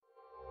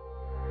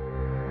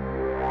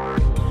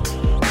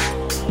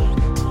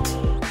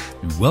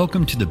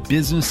Welcome to the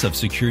Business of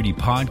Security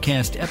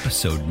Podcast,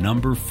 episode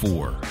number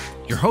 4.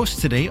 Your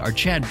hosts today are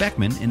Chad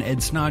Beckman and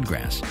Ed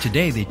Snodgrass.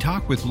 Today they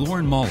talk with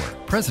Loren Mahler,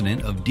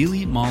 president of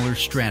Dealy Mahler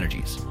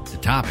Strategies. The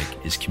topic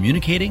is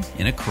communicating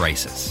in a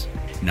crisis.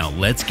 Now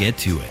let's get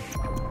to it.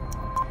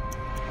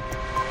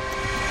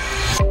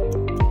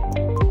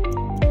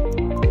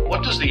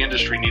 What does the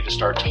industry need to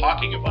start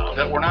talking about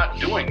that we're not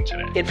doing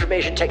today?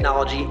 Information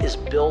technology is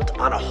built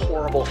on a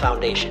horrible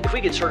foundation. If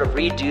we could sort of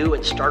redo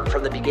and start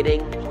from the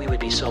beginning, we would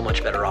be so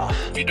much better off.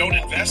 If you don't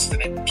invest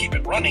in it and keep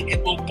it running,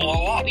 it will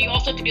blow up. You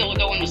also have to be able to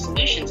go in with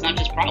solutions, not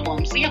just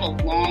problems. We have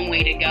a long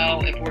way to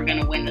go if we're going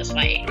to win this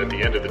fight. At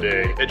the end of the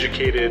day,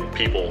 educated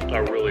people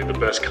are really the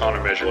best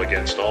countermeasure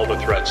against all the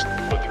threats.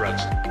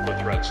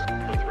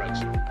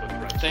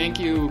 Thank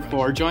you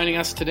for joining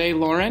us today,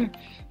 Loren.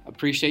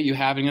 Appreciate you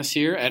having us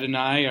here. Ed and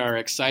I are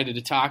excited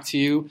to talk to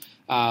you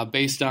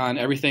based on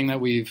everything that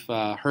we've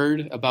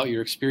heard about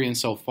your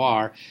experience so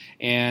far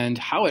and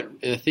how it,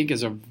 I think,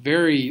 is a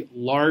very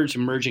large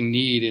emerging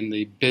need in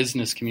the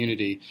business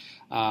community,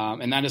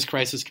 and that is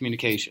crisis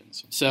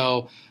communications.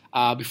 So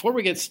before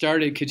we get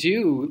started, could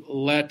you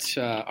let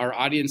our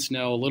audience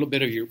know a little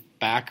bit of your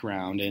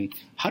background and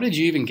how did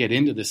you even get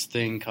into this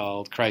thing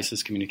called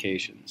crisis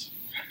communications?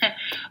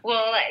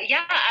 Well,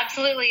 yeah,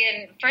 absolutely.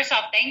 And first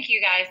off, thank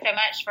you guys so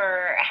much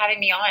for having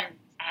me on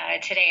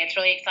today. It's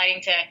really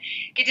exciting to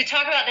get to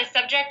talk about this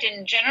subject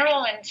in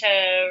general and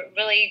to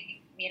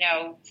really,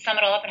 sum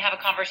it all up and have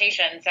a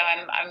conversation. So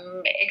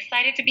I'm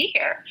excited to be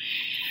here.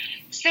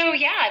 So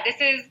yeah, this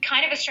is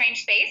kind of a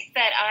strange space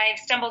that I've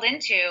stumbled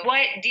into.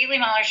 What Dealy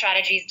Mahler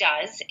Strategies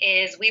does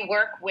is we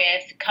work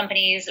with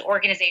companies,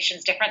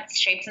 organizations, different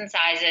shapes and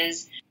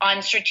sizes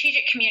on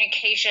strategic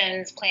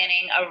communications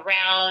planning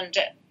around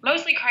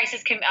mostly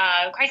crisis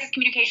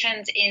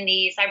communications in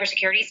the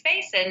cybersecurity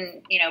space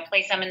and,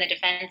 play some in the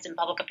defense and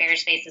public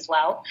affairs space as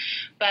well.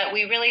 But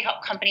we really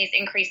help companies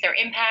increase their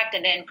impact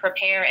and then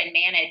prepare and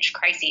manage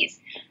crises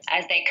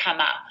as they come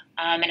up.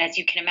 And as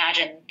you can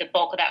imagine, the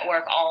bulk of that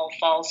work all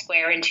falls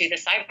square into the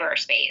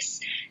cyberspace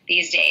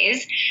these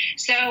days.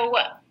 So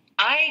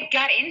I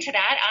got into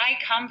that.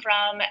 I come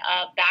from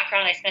a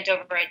background. I spent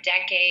over a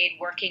decade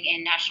working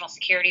in national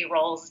security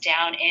roles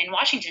down in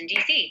Washington,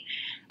 D.C.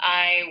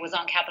 I was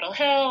on Capitol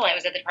Hill. I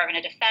was at the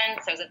Department of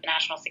Defense. I was at the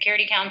National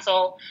Security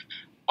Council,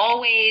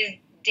 always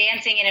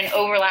dancing in an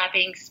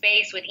overlapping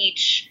space with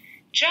each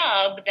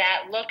job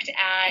that looked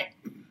at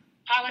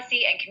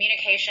policy and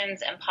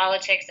communications and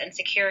politics and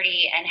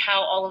security and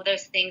how all of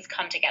those things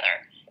come together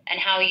and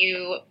how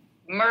you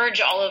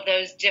merge all of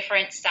those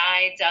different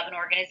sides of an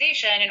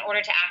organization in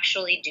order to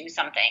actually do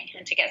something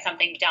and to get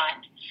something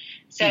done.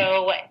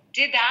 So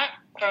did that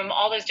from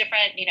all those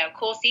different,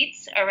 cool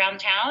seats around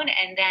town.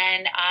 And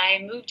then I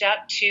moved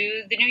up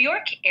to the New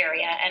York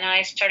area and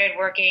I started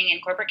working in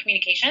corporate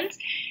communications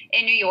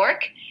in New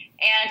York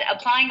and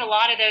applying a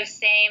lot of those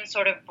same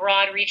sort of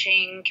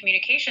broad-reaching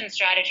communication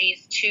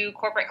strategies to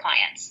corporate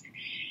clients.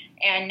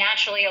 And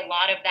naturally, a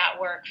lot of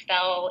that work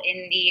fell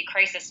in the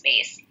crisis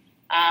space.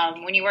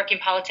 When you work in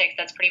politics,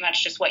 that's pretty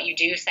much just what you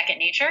do, second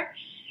nature.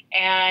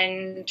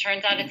 And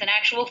turns out it's an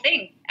actual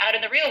thing out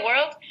in the real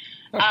world.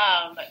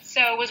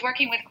 So I was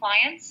working with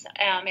clients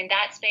in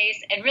that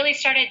space and really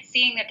started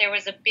seeing that there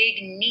was a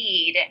big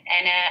need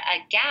and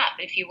a gap,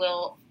 if you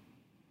will,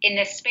 in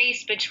the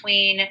space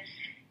between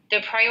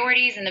the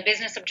priorities and the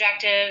business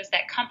objectives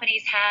that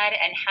companies had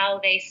and how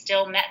they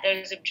still met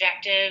those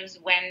objectives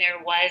when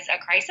there was a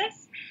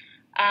crisis.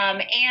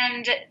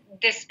 And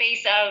the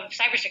space of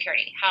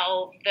cybersecurity,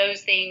 how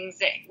those things,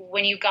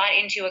 when you got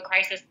into a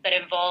crisis that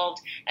involved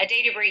a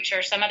data breach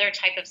or some other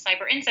type of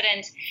cyber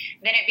incident,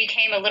 then it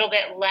became a little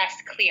bit less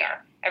clear.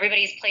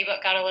 Everybody's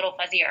playbook got a little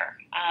fuzzier.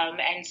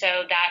 And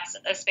so that's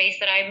a space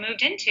that I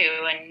moved into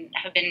and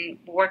have been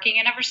working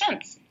in ever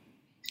since.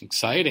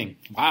 Exciting.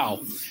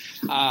 Wow.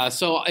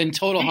 So in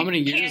total, how many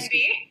years?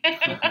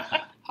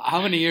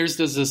 How many years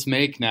does this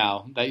make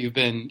now that you've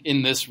been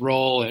in this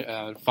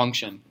role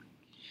function?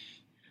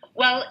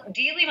 Well,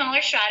 Dealy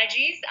Mahler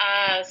Strategies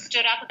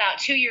stood up about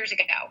 2 years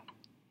ago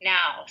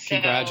now. So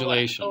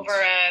congratulations. Over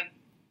a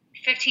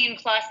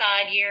 15-plus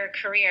odd year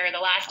career, the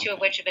last two of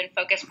which have been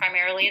focused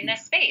primarily in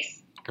this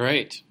space.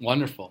 Great.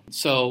 Wonderful.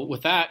 So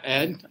with that,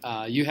 Ed,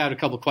 you had a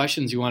couple of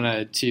questions you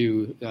wanted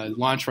to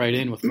launch right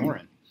in with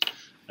Loren.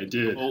 I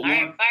did. All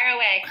right, fire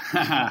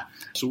away.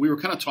 So we were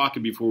kind of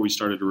talking before we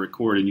started to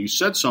record, and you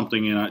said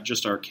something in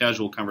just our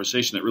casual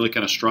conversation that really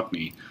kind of struck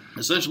me.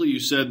 Essentially,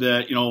 you said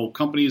that,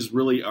 companies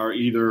really are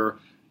either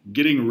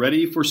getting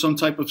ready for some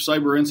type of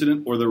cyber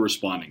incident or they're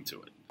responding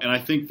to it. And I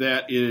think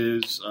that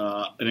is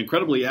an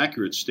incredibly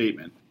accurate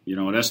statement. At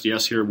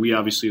SDS here, we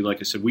obviously, like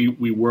I said,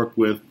 we work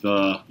with,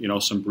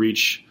 some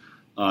breach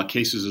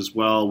cases as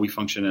well. We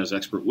function as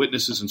expert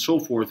witnesses and so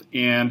forth.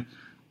 And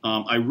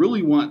I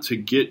really want to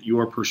get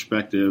your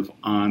perspective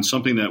on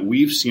something that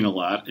we've seen a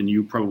lot, and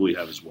you probably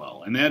have as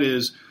well. And that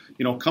is,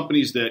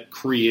 companies that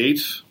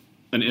create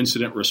an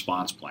incident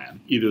response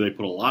plan. Either they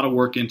put a lot of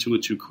work into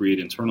it to create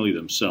internally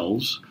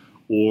themselves,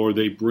 or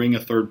they bring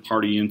a third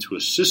party in to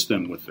assist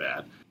them with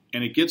that.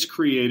 and it gets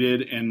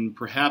created, and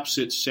perhaps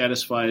it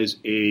satisfies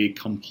a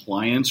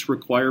compliance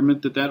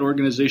requirement that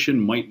organization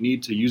might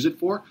need to use it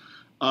for.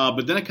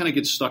 But then it kind of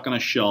gets stuck on a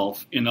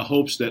shelf in the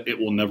hopes that it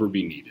will never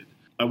be needed.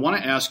 I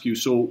want to ask you,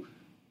 so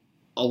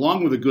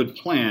along with a good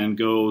plan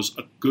goes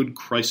a good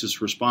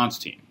crisis response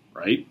team,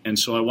 right? And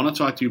so I want to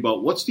talk to you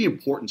about what's the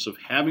importance of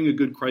having a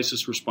good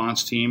crisis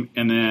response team,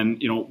 and then,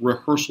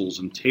 rehearsals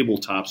and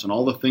tabletops and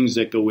all the things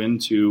that go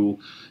into,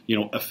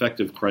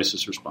 effective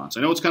crisis response.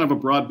 I know it's kind of a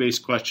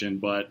broad-based question,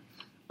 but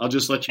I'll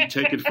just let you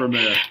take it from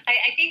there.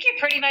 I think you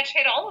pretty much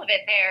hit all of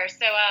it there.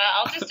 So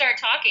I'll just start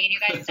talking, and you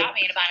guys stop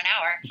me in about an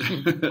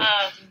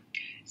hour.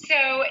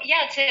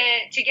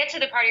 To get to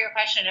the part of your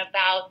question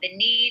about the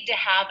need to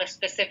have a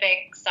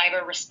specific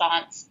cyber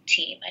response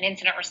team, an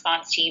incident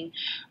response team,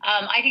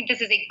 I think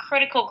this is a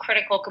critical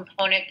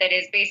component that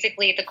is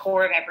basically at the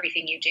core of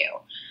everything you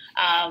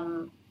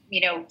do.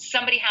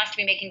 Somebody has to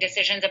be making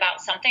decisions about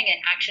something and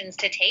actions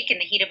to take in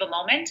the heat of a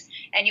moment,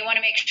 and you want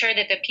to make sure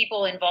that the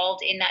people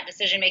involved in that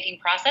decision-making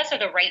process are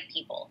the right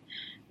people,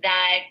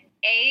 that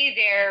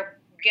they're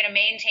going to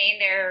maintain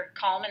their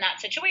calm in that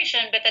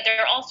situation, but that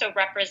they're also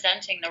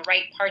representing the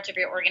right parts of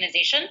your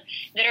organization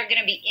that are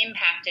going to be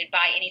impacted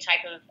by any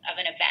type of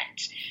an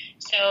event.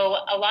 So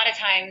a lot of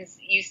times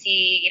you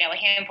see, a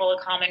handful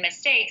of common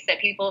mistakes that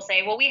people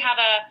say, well, we have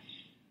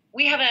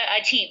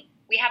a team.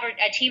 We have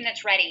a team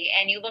that's ready,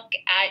 and you look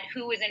at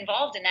who is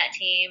involved in that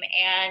team,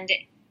 and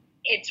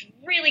it's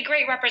really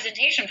great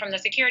representation from the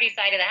security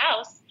side of the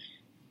house,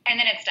 and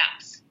then it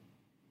stops.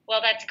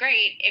 Well, that's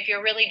great if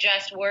you're really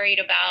just worried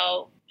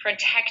about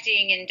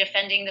protecting and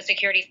defending the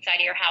security side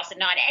of your house and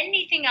not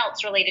anything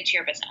else related to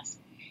your business.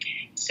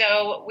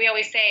 So we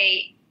always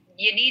say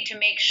you need to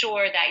make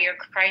sure that your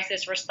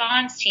crisis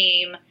response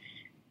team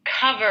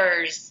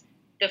covers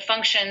the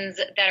functions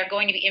that are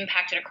going to be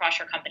impacted across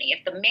your company.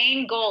 If the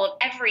main goal of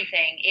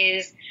everything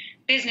is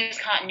business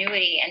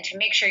continuity and to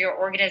make sure your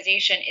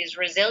organization is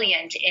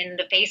resilient in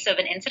the face of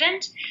an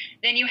incident,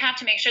 then you have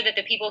to make sure that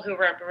the people who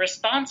are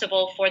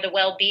responsible for the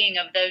well-being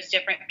of those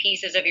different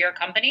pieces of your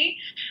company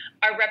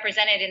are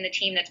represented in the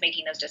team that's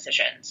making those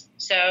decisions.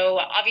 So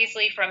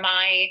obviously, from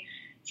my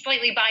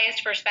slightly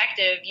biased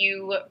perspective,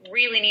 you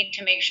really need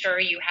to make sure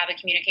you have a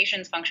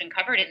communications function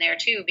covered in there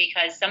too,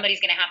 because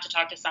somebody's going to have to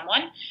talk to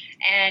someone,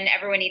 and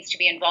everyone needs to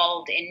be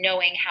involved in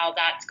knowing how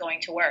that's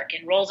going to work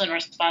and roles and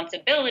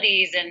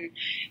responsibilities. And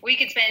we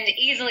could spend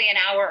easily an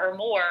hour or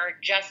more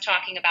just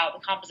talking about the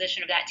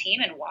composition of that team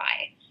and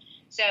why.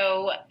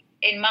 So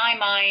in my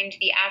mind,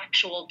 the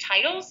actual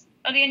titles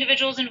of the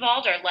individuals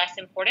involved are less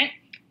important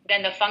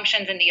than the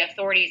functions and the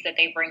authorities that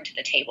they bring to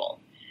the table.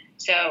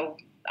 So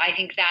I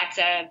think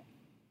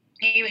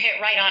you hit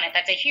right on it.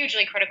 That's a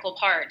hugely critical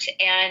part.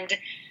 And,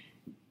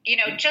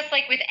 just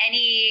like with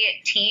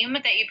any team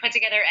that you put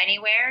together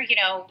anywhere,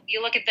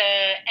 you look at the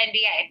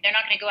NBA. They're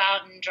not going to go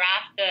out and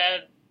draft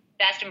the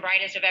best and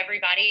brightest of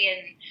everybody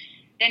and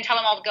then tell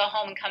them all to go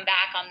home and come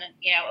back on the,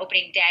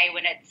 opening day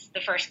when it's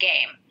the first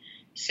game.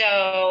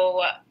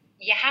 So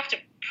you have to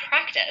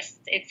practice.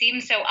 It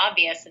seems so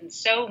obvious and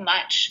so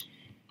much.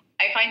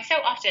 I find so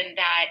often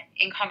that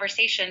in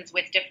conversations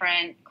with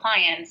different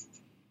clients,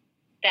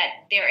 that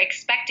they're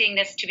expecting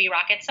this to be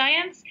rocket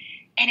science,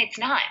 and it's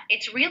not.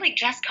 It's really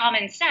just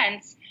common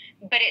sense,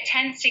 but it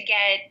tends to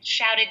get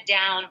shouted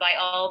down by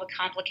all the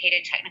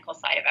complicated technical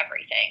side of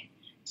everything.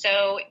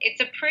 So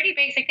it's a pretty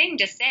basic thing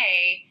to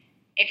say,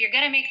 if you're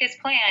going to make this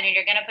plan and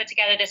you're going to put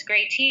together this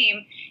great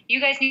team, you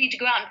guys need to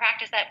go out and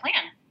practice that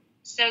plan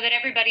so that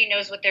everybody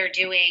knows what they're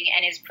doing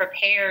and is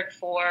prepared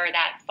for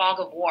that fog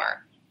of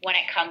war when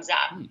it comes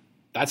up.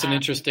 That's an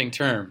interesting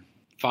term,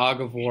 fog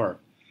of war.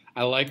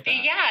 I like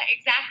that. Yeah,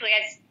 exactly.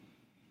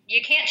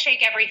 You can't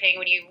shake everything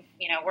when you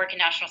work in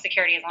national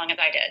security as long as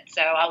I did.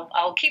 So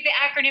I'll keep the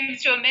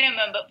acronyms to a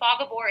minimum, but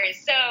fog of war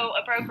is so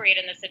appropriate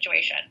in this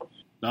situation.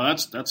 No,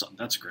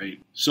 that's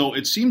great. So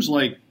it seems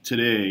like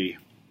today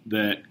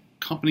that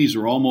companies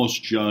are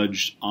almost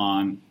judged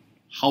on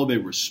how they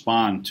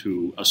respond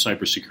to a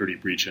cybersecurity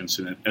breach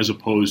incident as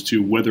opposed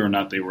to whether or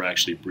not they were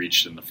actually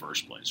breached in the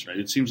first place, right?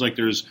 It seems like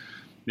there's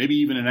maybe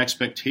even an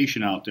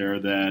expectation out there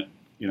that,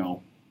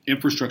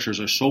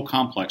 infrastructures are so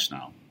complex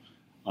now.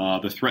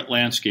 The threat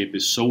landscape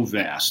is so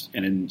vast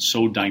and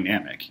so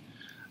dynamic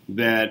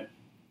that,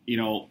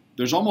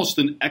 there's almost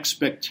an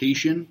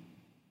expectation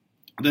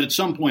that at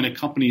some point a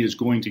company is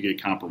going to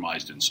get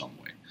compromised in some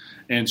way.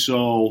 And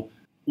so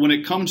when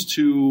it comes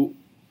to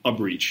a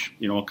breach,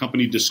 a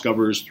company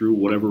discovers through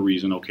whatever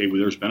reason, okay, well,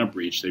 there's been a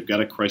breach. They've got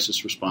a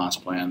crisis response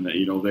plan that,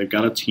 they've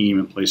got a team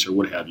in place or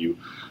what have you.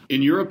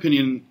 In your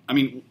opinion,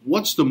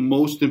 what's the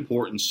most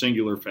important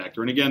singular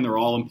factor? And again, they're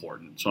all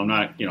important. So I'm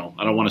not, I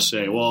don't want to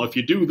say, well, if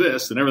you do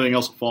this, then everything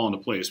else will fall into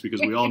place,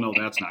 because we all know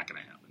that's not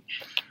going to happen.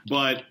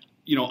 But,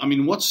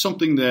 what's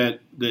something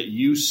that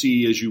you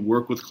see as you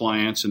work with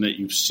clients and that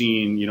you've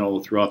seen,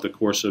 throughout the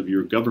course of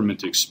your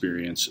government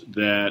experience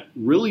that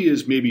really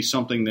is maybe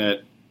something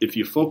that if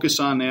you focus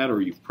on that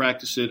or you've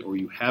practiced it or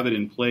you have it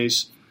in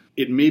place,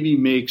 it maybe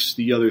makes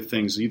the other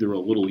things either a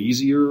little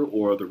easier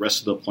or the rest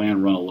of the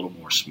plan run a little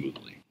more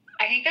smoothly?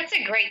 I think that's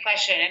a great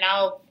question, and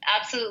I'll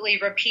absolutely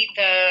repeat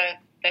the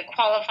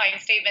qualifying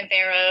statement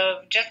there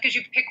of just because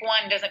you pick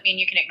one doesn't mean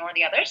you can ignore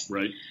the others.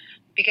 Right.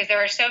 Because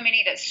there are so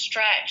many that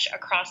stretch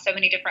across so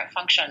many different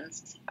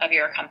functions of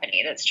your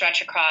company, that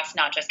stretch across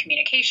not just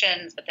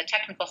communications, but the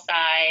technical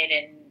side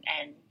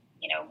and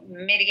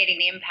mitigating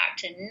the impact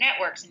to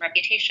networks and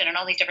reputation and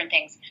all these different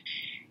things.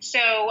 So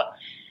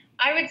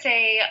I would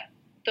say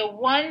the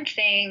one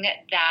thing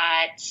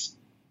that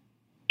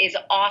is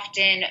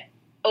often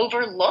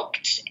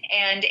overlooked,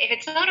 and if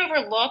it's not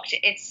overlooked,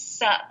 it's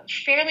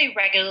fairly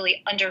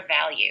regularly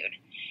undervalued,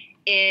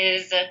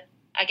 is,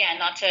 again,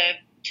 not to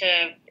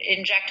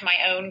inject my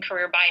own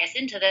career bias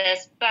into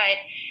this, but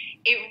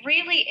it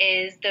really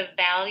is the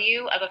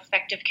value of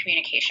effective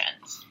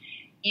communications.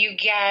 You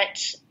get,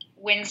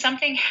 when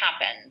something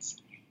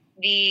happens,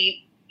 the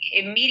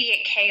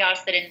immediate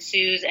chaos that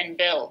ensues and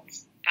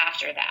builds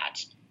after that.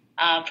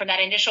 From that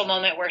initial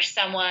moment where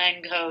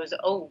someone goes,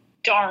 oh,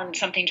 darn,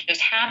 something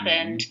just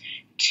happened,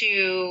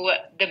 to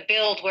the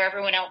build where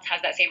everyone else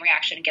has that same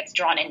reaction and gets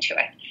drawn into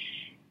it.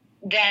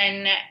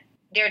 Then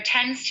there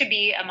tends to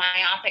be a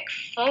myopic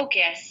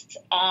focus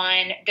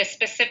on the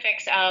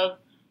specifics of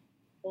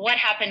what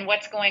happened,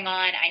 what's going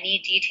on. I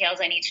need details.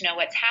 I need to know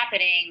what's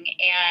happening.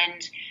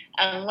 And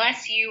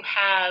unless you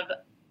have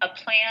a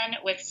plan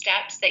with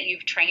steps that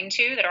you've trained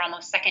to that are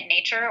almost second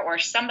nature, or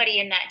somebody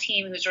in that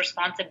team whose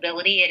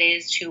responsibility it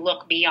is to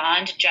look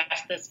beyond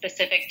just the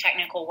specific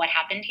technical what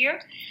happened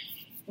here,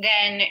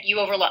 then you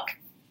overlook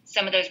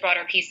some of those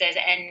broader pieces.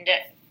 And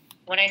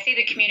when I say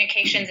the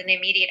communications in the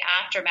immediate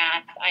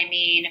aftermath, I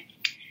mean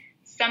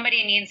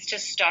somebody needs to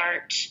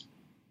start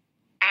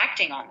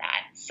acting on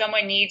that.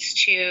 Someone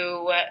needs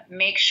to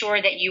make sure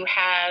that you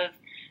have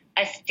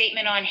a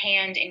statement on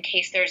hand in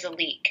case there's a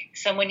leak.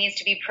 Someone needs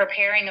to be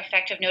preparing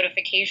effective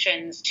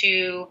notifications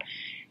to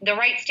the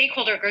right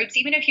stakeholder groups,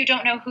 even if you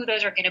don't know who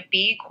those are going to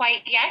be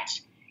quite yet.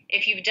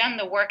 If you've done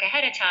the work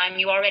ahead of time,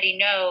 you already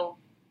know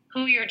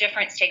who your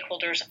different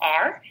stakeholders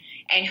are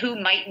and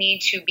who might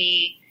need to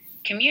be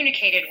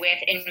communicated with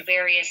in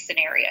various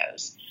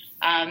scenarios.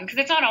 Because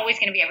it's not always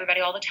going to be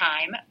everybody all the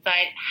time, but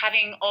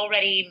having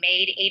already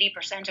made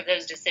 80% of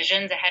those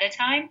decisions ahead of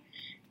time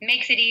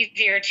makes it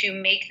easier to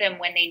make them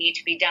when they need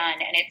to be done.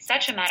 And it's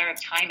such a matter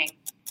of timing.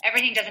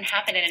 Everything doesn't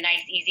happen in a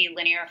nice, easy,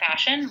 linear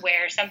fashion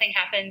where something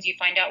happens, you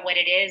find out what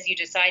it is, you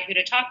decide who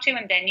to talk to,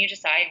 and then you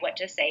decide what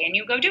to say, and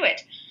you go do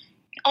it.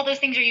 All those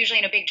things are usually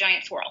in a big,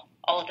 giant swirl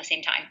all at the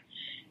same time.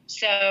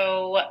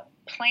 So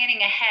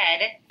planning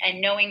ahead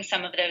and knowing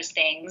some of those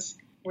things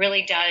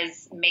really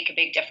does make a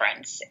big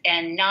difference,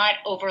 and not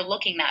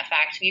overlooking that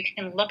fact. You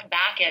can look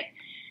back at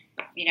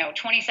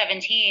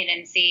 2017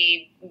 and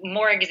see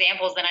more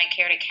examples than I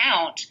care to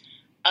count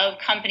of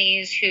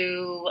companies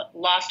who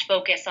lost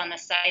focus on the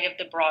side of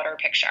the broader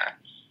picture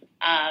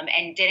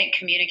and didn't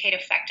communicate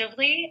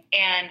effectively,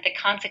 and the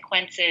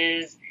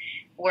consequences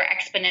were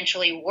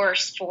exponentially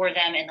worse for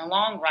them in the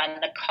long run.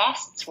 The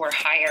costs were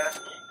higher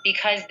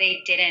because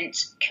they didn't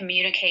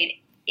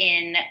communicate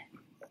in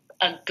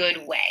a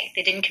good way.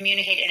 They didn't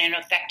communicate in an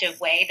effective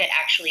way that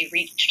actually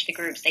reached the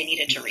groups they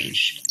needed to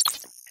reach.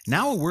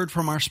 Now a word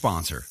from our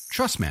sponsor,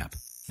 TrustMap,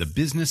 the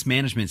business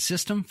management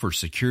system for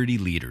security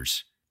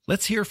leaders.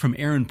 Let's hear from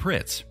Aaron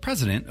Pritz,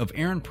 president of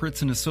Aaron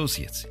Pritz &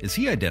 Associates, as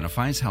he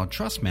identifies how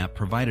TrustMap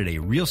provided a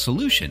real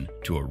solution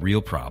to a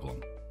real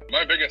problem.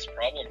 My biggest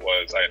problem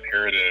was I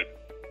inherited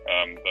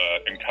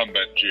the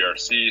incumbent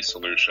GRC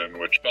solution,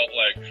 which felt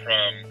like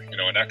from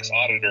an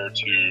ex-auditor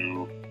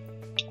to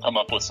come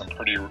up with some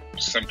pretty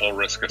simple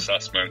risk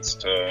assessments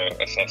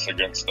to assess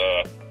against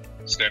a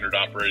standard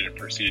operating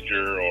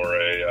procedure or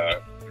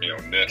a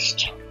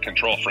NIST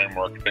control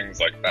framework, things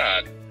like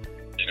that.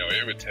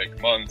 It would take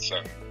months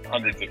and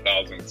hundreds of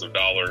thousands of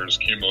dollars,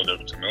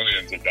 cumulative to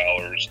millions of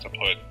dollars, to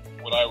put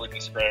what I would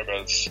describe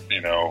as,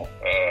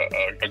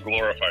 a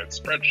glorified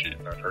spreadsheet.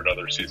 And I've heard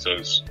other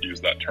CISOs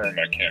use that term.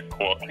 I can't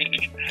claim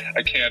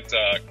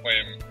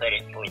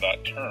credit for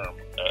that term,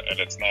 and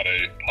it's not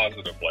a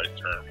positive light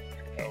term.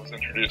 I was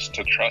introduced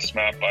to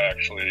TrustMap. I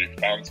actually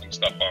found some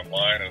stuff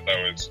online as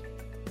I was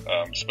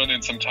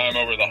spending some time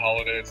over the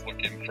holidays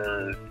looking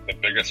for the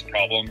biggest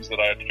problems that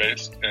I had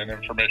faced in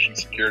information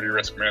security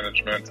risk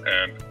management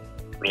and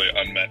really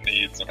unmet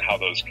needs and how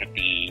those could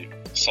be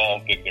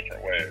solved in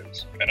different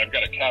ways. And I've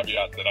got a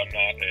caveat that I'm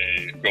not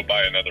a go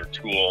buy another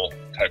tool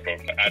type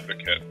of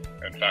advocate.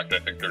 In fact, I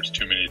think there's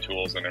too many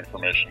tools in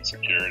information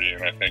security,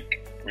 and I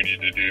think we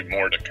need to do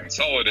more to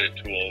consolidate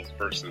tools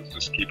versus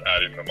just keep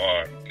adding them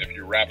on. If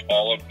you wrap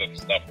all of the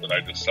stuff that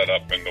I just set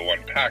up into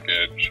one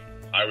package,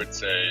 I would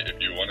say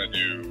if you want to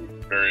do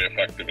very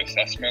effective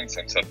assessments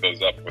and set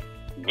those up with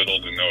little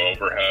to no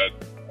overhead,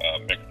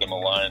 make them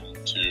align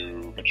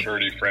to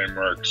maturity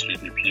frameworks,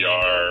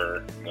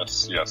 GDPR,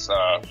 NIST,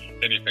 CSF,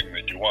 anything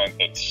that you want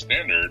that's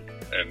standard,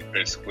 and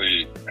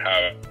basically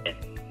have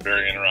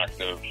very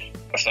interactive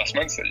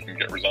assessments that you can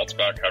get results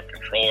back, have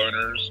control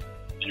owners.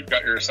 You've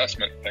got your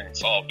assessment thing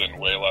solved in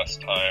way less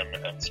time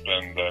and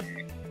spend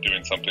than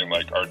doing something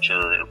like Archer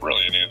or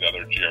really any of the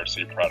other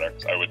GRC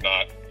products. I would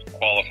not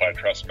qualify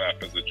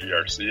TrustMap as a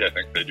GRC. I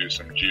think they do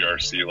some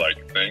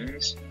GRC-like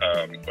things,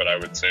 but I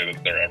would say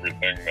that they're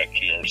everything that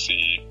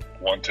GRC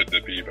wanted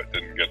to be but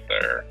didn't get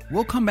there.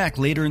 We'll come back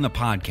later in the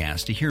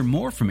podcast to hear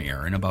more from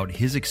Aaron about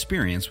his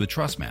experience with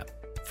TrustMap.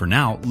 For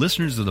now,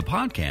 listeners of the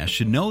podcast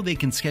should know they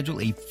can schedule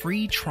a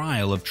free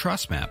trial of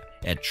TrustMap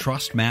at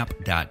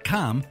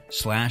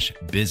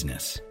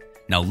trustmap.com/business.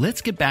 Now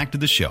let's get back to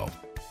the show.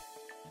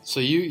 So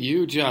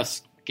you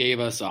just gave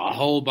us a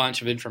whole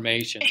bunch of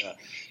information to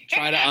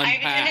try to unpack. I have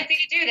a tendency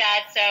to do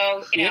that,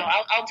 so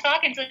I'll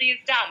talk until you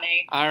stop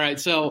me. All right,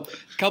 so a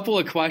couple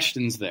of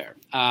questions there.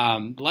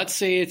 Let's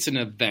say it's an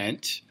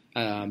event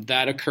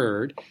that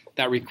occurred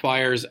that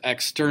requires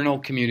external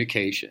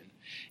communication.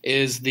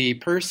 Is the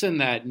person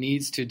that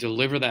needs to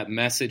deliver that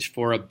message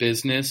for a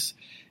business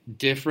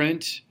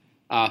different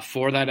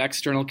for that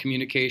external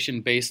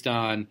communication based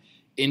on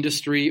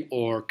industry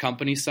or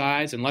company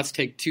size? And let's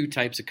take two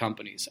types of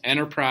companies: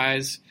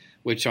 enterprise,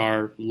 which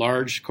are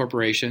large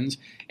corporations,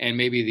 and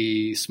maybe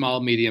the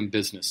small, medium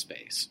business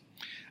space.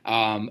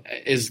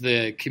 Is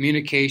the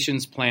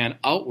communications plan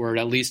outward,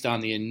 at least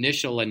on the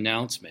initial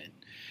announcement,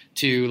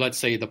 to, let's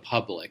say, the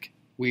public?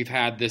 We've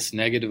had this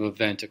negative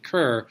event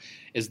occur.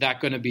 Is that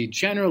going to be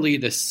generally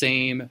the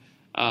same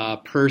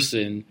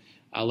person?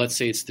 Let's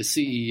say it's the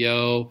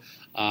CEO,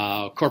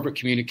 corporate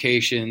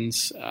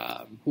communications,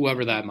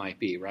 whoever that might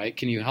be, right?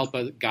 Can you help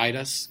guide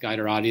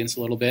our audience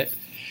a little bit?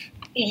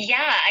 Yeah,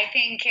 I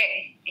think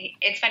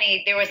it's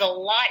funny. There was a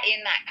lot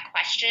in that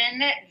question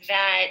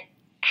that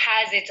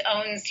has its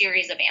own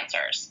series of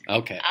answers.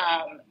 Okay.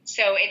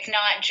 So it's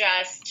not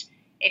just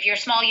if you're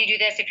small, you do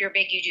this. If you're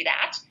big, you do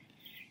that.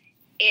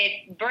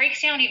 It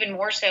breaks down even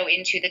more so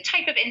into the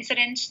type of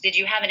incident. Did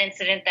you have an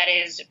incident that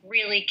is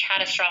really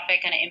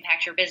catastrophic, going to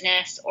impact your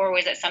business, or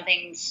was it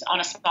something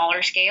on a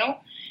smaller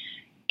scale?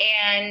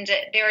 And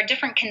there are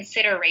different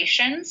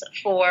considerations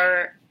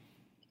for,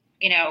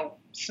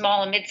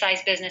 small and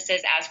mid-sized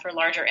businesses as for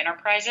larger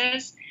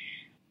enterprises.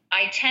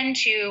 I tend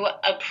to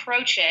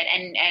approach it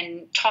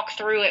and talk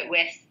through it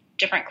with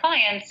different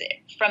clients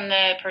from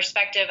the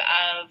perspective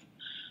of,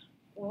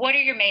 what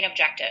are your main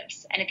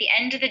objectives? And at the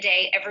end of the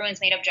day,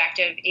 everyone's main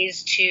objective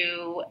is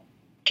to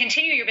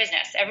continue your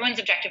business. Everyone's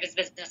objective is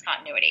business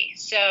continuity.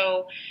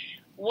 So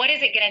what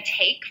is it going to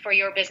take for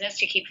your business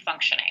to keep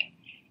functioning?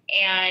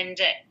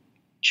 And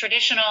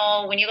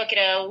when you look at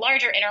a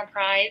larger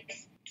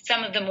enterprise,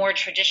 some of the more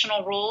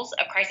traditional rules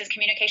of crisis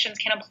communications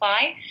can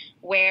apply,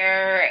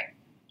 where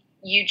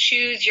you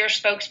choose your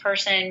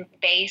spokesperson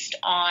based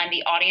on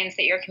the audience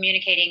that you're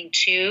communicating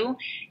to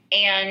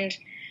and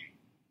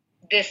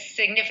the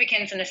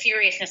significance and the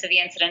seriousness of the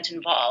incident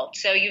involved.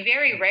 So you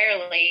very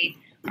rarely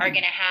are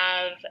going to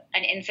have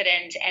an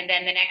incident and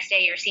then the next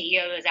day your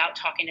CEO is out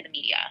talking to the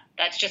media.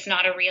 That's just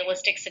not a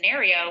realistic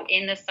scenario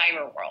in the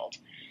cyber world.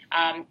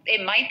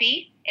 It might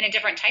be in a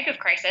different type of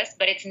crisis,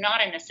 but it's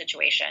not in this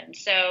situation.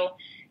 So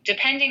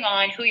depending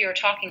on who you're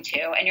talking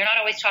to, and you're not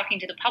always talking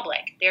to the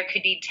public, there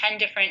could be 10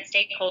 different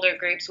stakeholder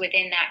groups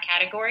within that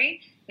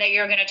category that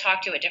you're going to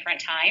talk to at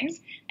different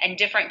times, and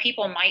different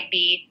people might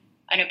be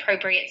an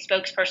appropriate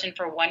spokesperson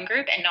for one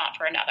group and not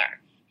for another.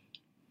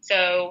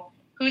 So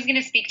who's going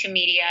to speak to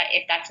media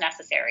if that's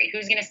necessary?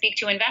 Who's going to speak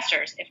to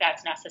investors if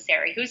that's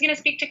necessary? Who's going to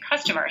speak to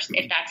customers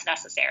if that's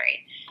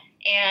necessary?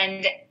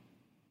 And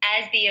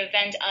as the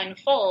event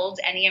unfolds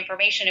and the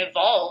information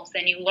evolves,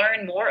 then you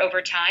learn more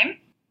over time.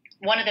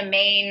 One of the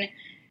main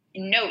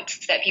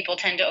notes that people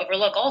tend to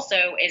overlook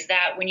also is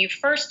that when you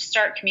first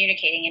start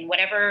communicating in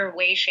whatever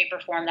way, shape, or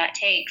form that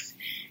takes,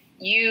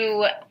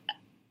 you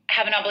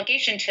have an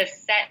obligation to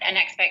set an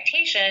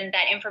expectation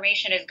that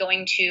information is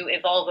going to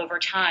evolve over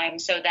time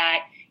so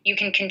that you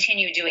can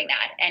continue doing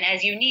that. And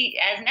as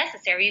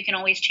necessary, you can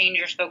always change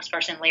your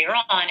spokesperson later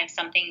on if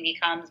something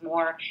becomes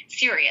more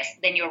serious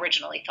than you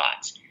originally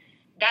thought.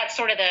 That's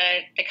sort of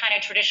the kind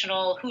of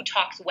traditional who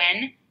talks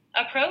when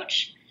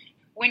approach.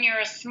 When you're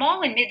a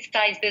small and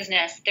mid-sized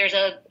business, there's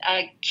a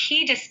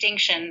key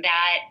distinction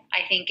that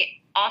I think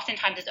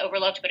oftentimes is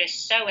overlooked but is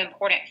so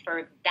important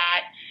for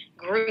that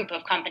group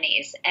of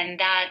companies. And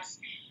that's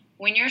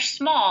when you're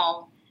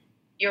small,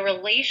 your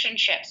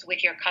relationships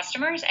with your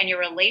customers and your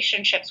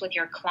relationships with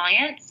your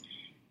clients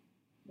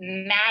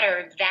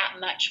matter that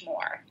much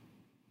more.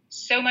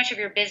 So much of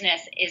your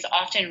business is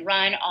often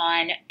run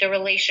on the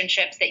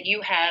relationships that you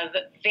have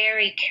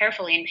very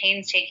carefully and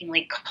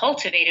painstakingly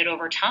cultivated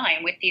over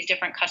time with these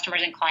different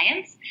customers and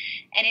clients.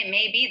 And it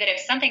may be that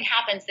if something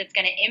happens that's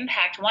going to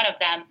impact one of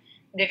them,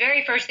 the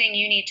very first thing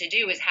you need to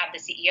do is have the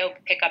CEO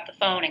pick up the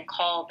phone and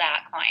call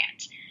that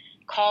client,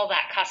 call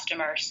that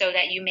customer, so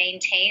that you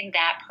maintain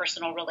that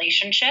personal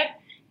relationship,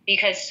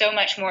 because so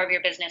much more of your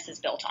business is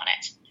built on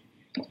it.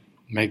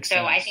 Makes sense.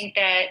 So I think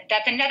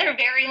that's another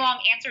very long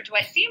answer to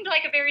what seemed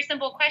like a very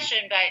simple question,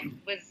 but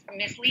was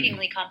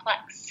misleadingly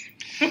complex.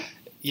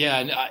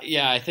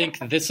 Yeah, I think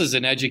this is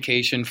an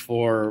education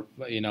for,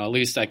 at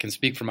least I can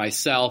speak for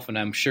myself, and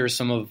I'm sure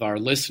some of our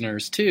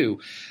listeners too,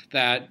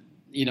 that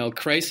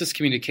crisis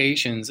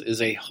communications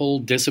is a whole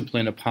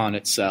discipline upon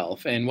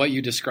itself. And what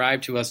you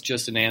described to us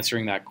just in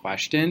answering that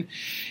question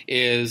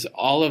is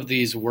all of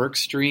these work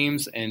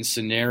streams and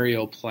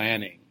scenario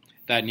planning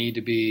that need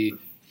to be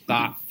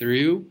thought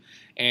through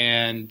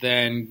and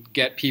then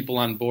get people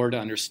on board to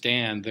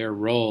understand their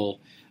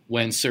role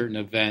when certain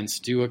events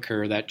do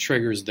occur that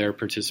triggers their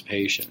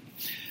participation.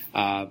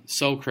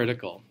 So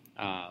critical.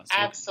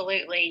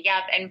 Absolutely.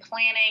 Yep. And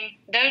planning,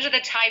 those are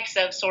the types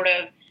of sort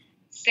of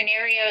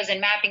scenarios and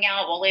mapping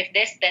out, well, if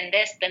this, then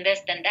this, then this,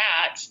 then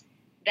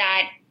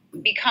that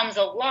becomes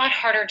a lot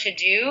harder to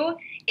do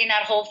in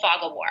that whole fog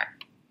of war.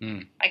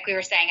 Like we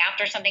were saying,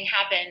 after something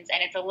happens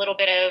and it's a little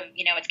bit of,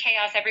 it's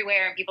chaos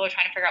everywhere and people are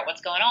trying to figure out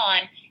what's going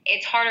on,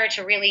 it's harder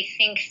to really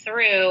think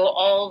through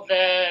all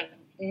the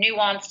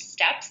nuanced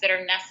steps that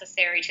are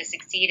necessary to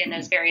succeed in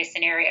those various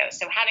scenarios.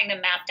 So having them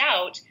mapped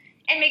out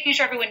and making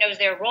sure everyone knows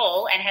their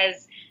role and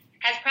has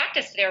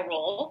practiced their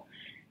role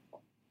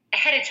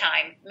ahead of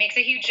time makes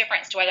a huge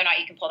difference to whether or not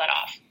you can pull that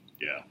off.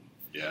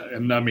 Yeah.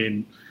 And I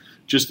mean,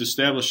 just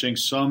establishing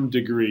some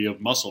degree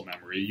of muscle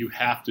memory, you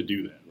have to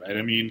do that, right?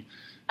 I mean,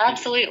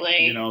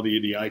 absolutely.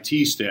 The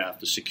IT staff,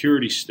 the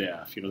security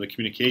staff, the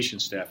communication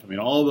staff. I mean,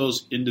 all of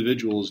those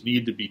individuals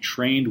need to be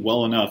trained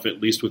well enough,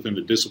 at least within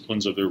the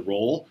disciplines of their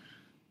role,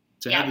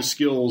 to have the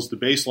skills, the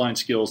baseline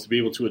skills, to be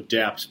able to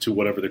adapt to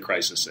whatever the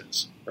crisis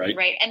is, right?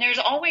 Right. And there's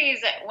always,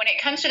 when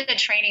it comes to the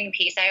training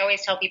piece, I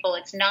always tell people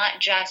it's not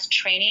just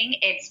training,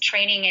 it's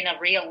training in a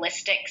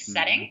realistic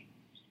setting.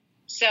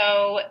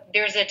 So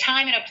there's a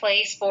time and a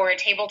place for a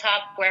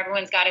tabletop where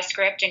everyone's got a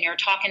script and you're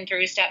talking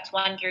through steps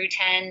 1 through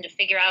 10 to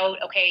figure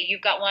out, okay,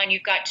 you've got 1,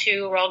 you've got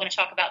 2, we're all going to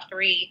talk about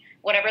 3,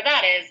 whatever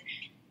that is.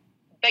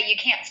 But you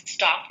can't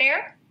stop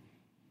there.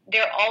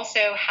 There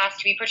also has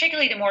to be,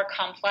 particularly the more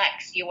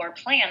complex your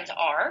plans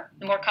are,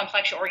 the more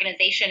complex your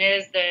organization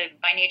is,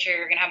 by nature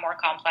you're going to have more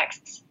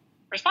complex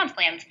response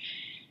plans.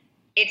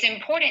 It's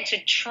important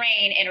to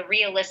train in a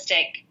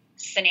realistic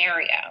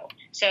scenario.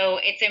 So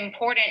it's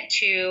important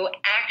to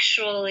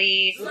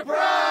actually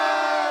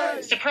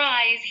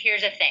surprise,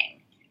 here's a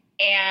thing.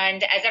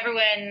 And as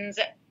everyone's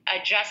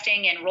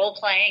adjusting and role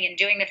playing and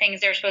doing the things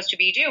they're supposed to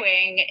be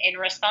doing in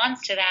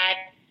response to that,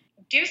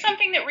 do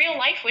something that real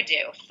life would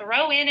do.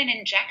 Throw in an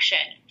injection.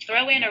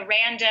 Throw in a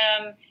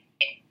random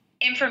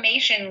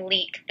information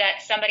leak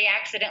that somebody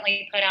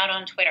accidentally put out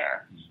on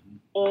Twitter.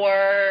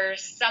 Or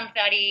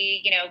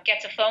somebody,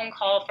 gets a phone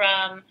call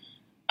from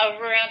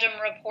a random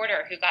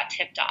reporter who got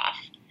tipped off.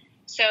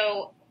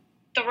 So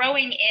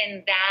throwing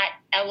in that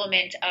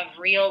element of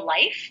real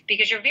life,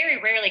 because you're very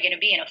rarely going to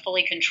be in a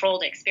fully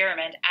controlled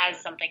experiment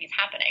as something is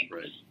happening.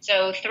 Right.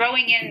 So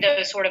throwing in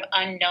those sort of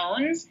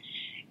unknowns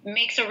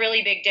makes a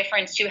really big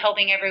difference to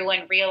helping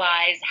everyone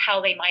realize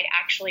how they might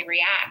actually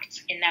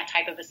react in that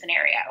type of a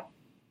scenario.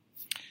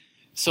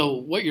 So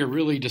what you're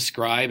really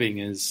describing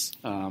is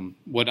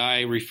what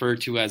I refer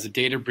to as a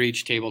data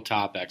breach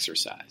tabletop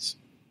exercise,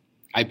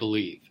 I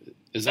believe.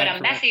 Is that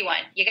correct? Messy one.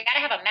 You got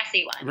to have a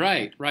messy one.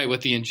 Right. With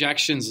the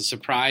injections, the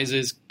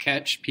surprises,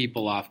 catch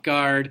people off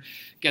guard,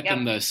 get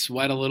them to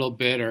sweat a little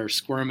bit or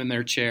squirm in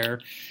their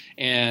chair.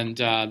 And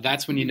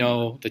that's when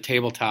the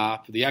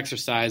tabletop, the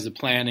exercise, the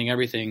planning,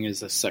 everything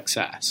is a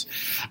success.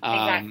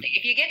 Exactly.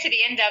 If you get to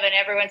the end of it and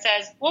everyone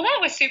says, well, that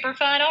was super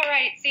fun. All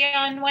right, see you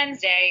on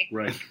Wednesday.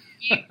 Right.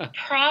 You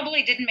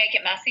probably didn't make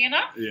it messy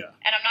enough. Yeah.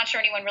 And I'm not sure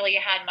anyone really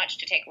had much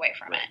to take away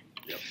from it.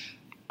 Yep.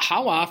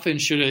 How often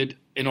should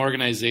an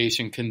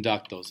organization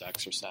conduct those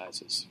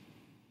exercises?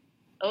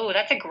 Oh,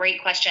 that's a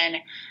great question.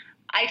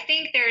 I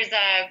think there's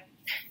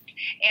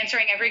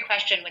answering every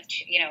question with,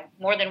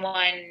 more than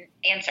one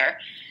answer.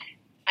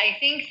 I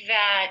think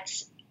that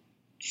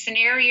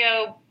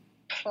scenario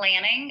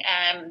planning,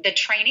 the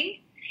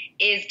training,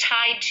 is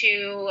tied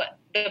to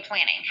the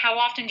planning. How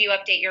often do you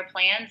update your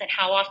plans, and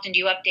how often do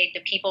you update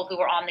the people who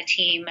are on the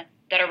team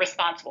that are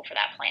responsible for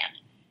that plan?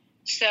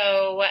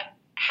 So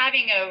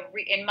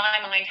in my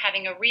mind,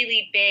 having a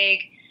really big,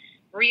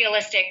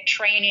 realistic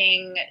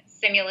training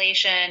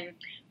simulation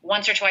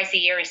once or twice a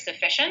year is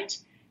sufficient.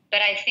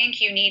 But I think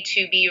you need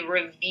to be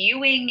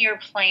reviewing your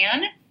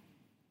plan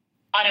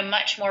on a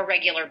much more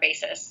regular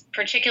basis,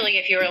 particularly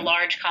if you're a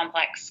large,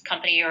 complex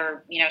company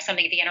or,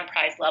 something at the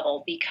enterprise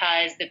level,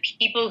 because the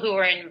people who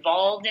are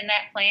involved in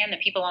that plan, the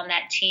people on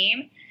that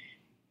team,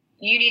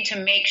 you need to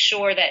make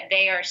sure that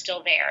they are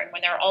still there. And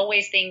when there are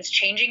always things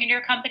changing in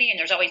your company and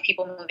there's always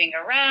people moving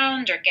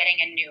around or getting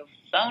a new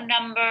phone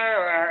number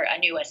or a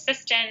new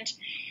assistant,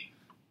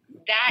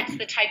 that's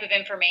the type of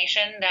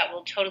information that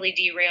will totally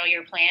derail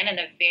your plan in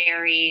the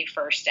very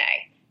first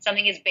day.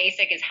 Something as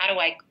basic as, how do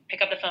I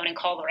pick up the phone and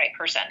call the right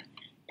person?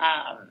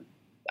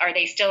 Are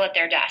they still at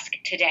their desk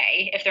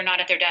today? If they're not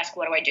at their desk,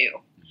 what do I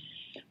do?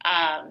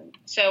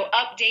 So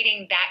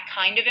updating that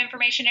kind of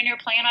information in your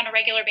plan on a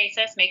regular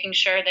basis, making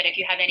sure that if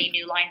you have any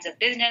new lines of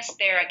business,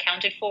 they're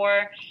accounted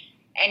for.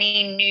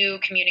 Any new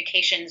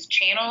communications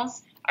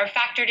channels are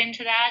factored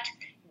into that.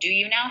 Do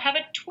you now have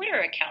a Twitter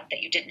account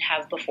that you didn't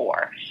have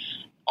before?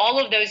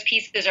 All of those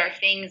pieces are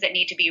things that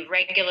need to be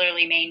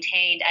regularly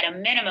maintained at a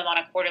minimum on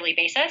a quarterly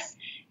basis.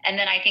 And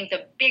then I think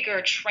the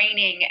bigger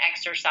training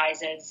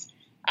exercises,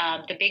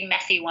 the big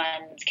messy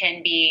ones,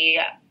 can be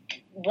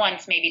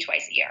once, maybe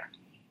twice a year.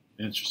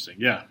 Interesting.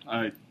 Yeah.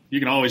 You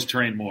can always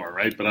train more,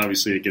 right? But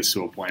obviously it gets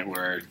to a point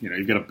where,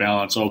 you've got to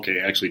balance,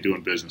 actually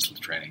doing business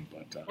with training.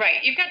 But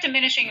right. You've got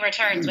diminishing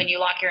returns when you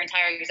lock your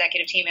entire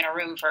executive team in a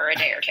room for a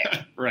day or two.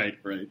 Right.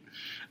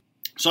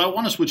 So I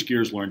want to switch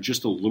gears, Loren,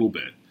 just a little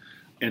bit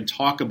and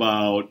talk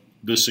about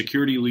the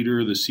security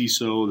leader, the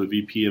CISO, the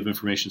VP of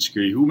Information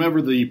Security,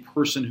 whomever the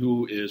person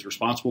who is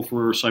responsible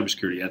for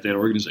cybersecurity at that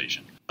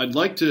organization. I'd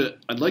like to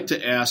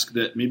ask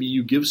that maybe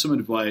you give some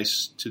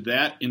advice to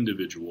that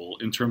individual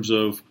in terms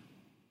of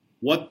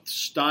what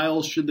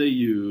styles should they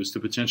use to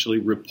potentially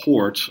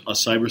report a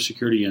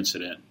cybersecurity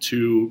incident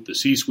to the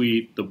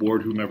C-suite, the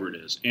board, whomever it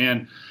is.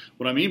 And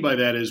what I mean by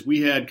that is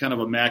we had kind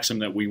of a maxim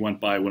that we went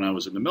by when I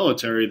was in the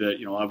military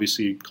that,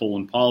 obviously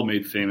Colin Powell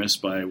made famous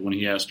by when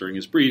he asked during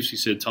his briefs, he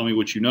said, tell me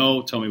what you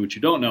know, tell me what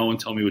you don't know, and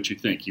tell me what you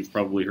think. You've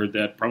probably heard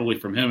that probably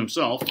from him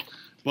himself.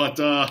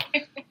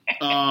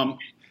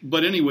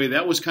 But anyway,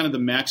 that was kind of the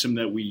maxim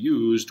that we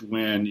used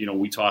when,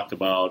 we talked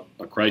about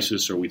a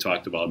crisis or we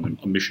talked about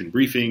a mission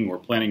briefing or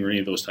planning or any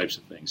of those types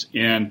of things.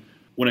 And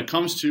when it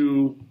comes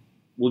to,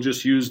 we'll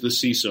just use the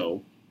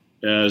CISO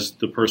as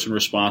the person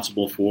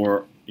responsible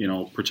for,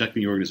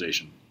 protecting the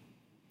organization.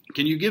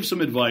 Can you give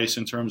some advice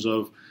in terms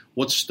of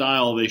what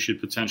style they should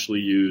potentially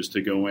use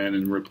to go in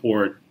and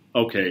report,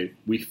 okay,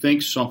 we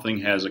think something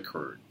has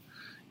occurred?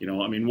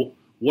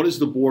 What does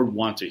the board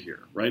want to hear,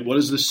 right? What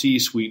does the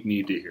C-suite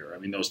need to hear?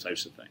 Those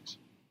types of things.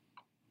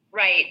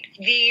 Right.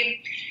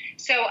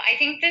 So I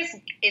think this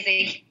is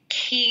a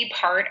key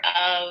part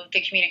of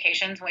the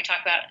communications when we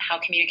talk about how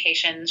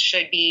communications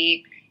should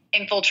be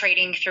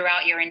infiltrating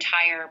throughout your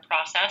entire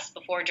process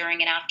before,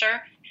 during, and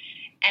after.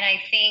 And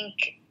I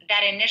think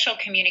that initial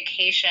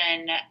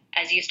communication,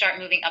 as you start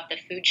moving up the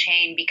food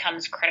chain,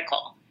 becomes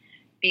critical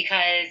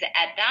because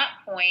at that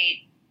point,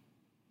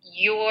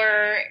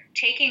 you're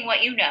taking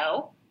what you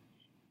know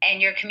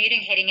and you're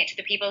communicating it to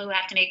the people who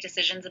have to make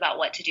decisions about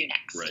what to do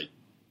next. Right.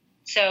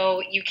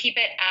 So you keep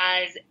it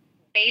as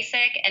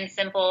basic and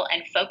simple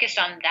and focused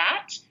on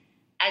that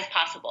as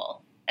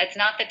possible. That's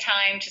not the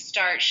time to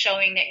start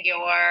showing that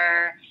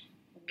you're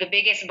the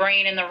biggest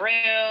brain in the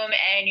room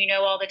and you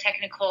know all the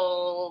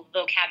technical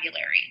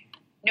vocabulary.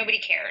 Nobody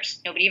cares.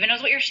 Nobody even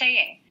knows what you're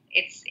saying.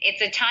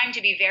 It's a time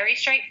to be very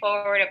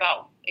straightforward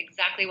about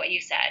exactly what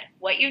you said,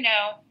 what you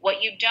know,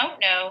 what you don't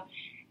know,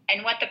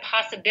 and what the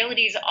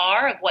possibilities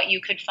are of what you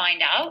could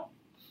find out,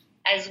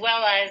 as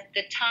well as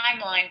the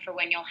timeline for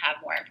when you'll have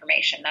more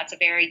information. That's a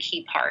very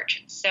key part.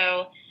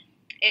 So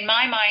in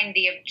my mind,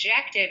 the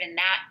objective in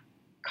that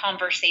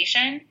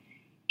conversation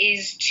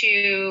is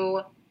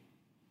to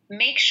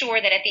make sure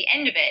that at the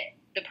end of it,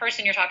 the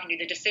person you're talking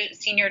to, the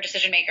senior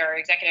decision maker,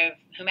 executive,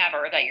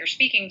 whomever that you're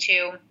speaking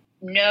to,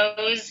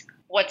 knows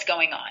what's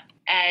going on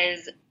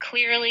as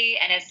clearly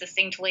and as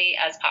succinctly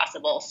as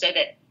possible so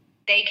that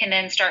they can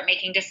then start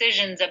making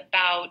decisions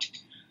about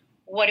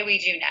what do we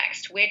do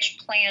next? Which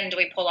plan do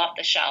we pull off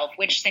the shelf?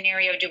 Which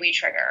scenario do we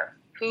trigger?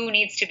 Who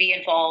needs to be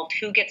involved?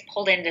 Who gets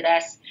pulled into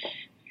this?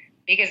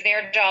 Because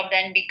their job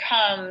then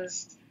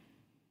becomes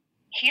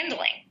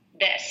handling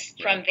this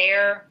from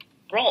their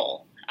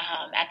role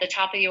at the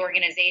top of the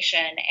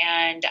organization.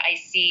 And I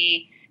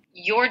see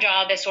your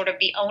job as sort of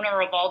the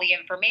owner of all the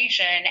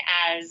information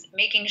as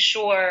making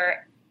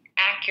sure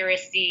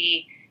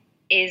accuracy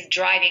is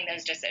driving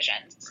those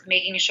decisions,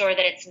 making sure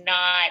that it's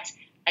not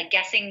a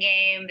guessing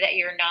game, that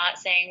you're not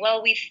saying,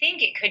 well, we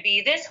think it could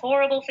be this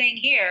horrible thing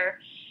here,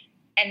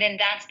 and then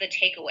that's the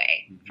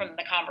takeaway from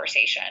the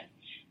conversation.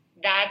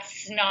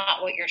 That's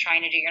not what you're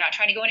trying to do. You're not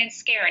trying to go in and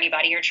scare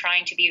anybody. You're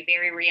trying to be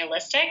very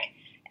realistic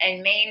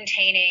and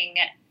maintaining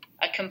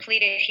a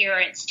complete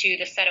adherence to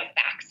the set of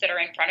facts that are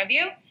in front of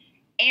you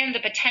and the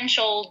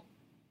potential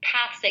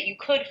paths that you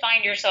could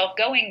find yourself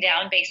going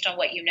down based on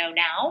what you know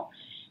now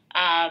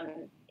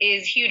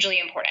is hugely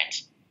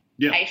important.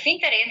 Yeah. I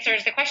think that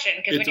answers the question.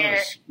 It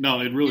does. No,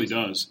 it really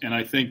does. And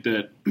I think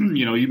that,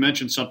 you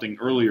mentioned something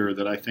earlier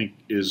that I think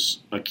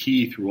is a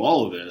key through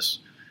all of this.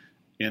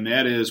 And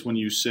that is when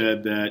you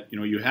said that,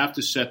 you have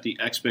to set the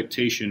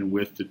expectation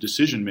with the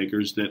decision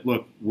makers that,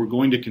 look, we're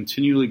going to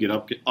continually get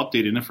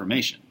updated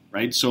information,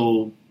 right?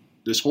 So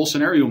this whole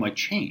scenario might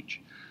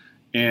change.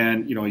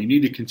 And, you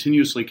need to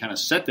continuously kind of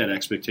set that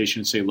expectation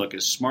and say, look,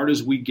 as smart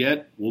as we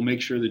get, we'll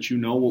make sure that you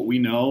know what we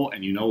know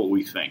and you know what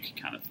we think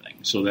kind of thing.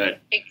 So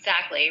that.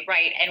 Exactly,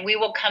 right. And we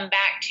will come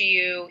back to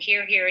you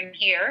here, and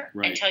here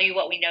and tell you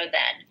what we know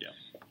then. Yeah.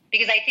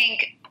 Because I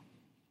think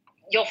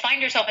you'll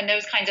find yourself in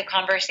those kinds of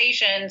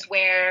conversations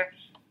where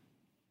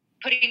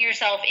putting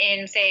yourself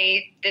in,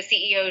 say, the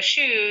CEO's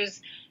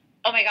shoes,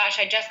 oh my gosh,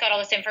 I just got all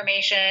this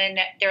information.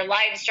 Their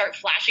lives start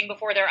flashing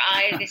before their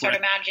eyes. They start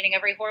imagining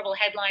every horrible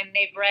headline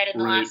they've read in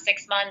the last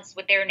 6 months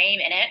with their name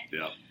in it.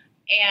 Yeah.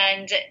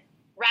 And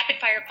rapid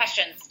fire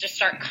questions just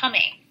start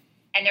coming.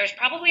 And there's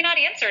probably not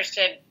answers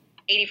to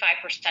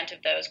 85%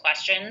 of those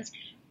questions,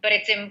 but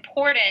it's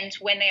important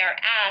when they are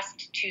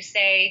asked to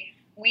say,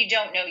 we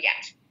don't know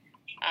yet.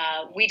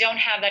 We don't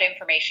have that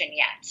information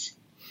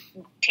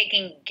yet.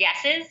 Taking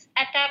guesses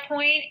at that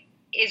point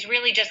is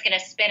really just going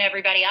to spin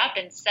everybody up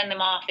and send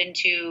them off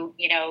into,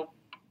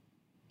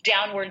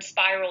 downward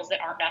spirals that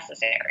aren't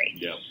necessary.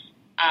 Yeah.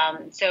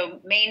 So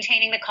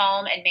maintaining the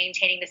calm and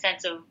maintaining the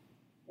sense of,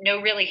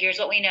 no, really, here's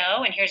what we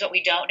know and here's what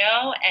we don't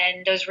know.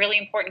 And those really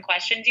important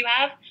questions you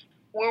have,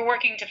 we're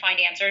working to find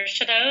answers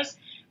to those,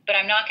 but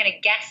I'm not going to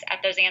guess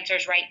at those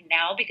answers right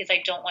now because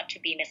I don't want to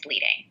be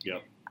misleading. Yeah.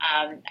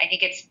 I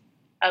think it's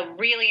a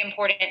really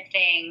important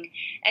thing.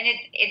 And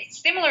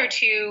it's similar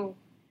to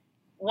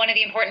one of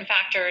the important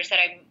factors that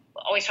I'm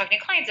always talking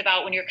to clients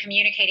about when you're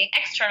communicating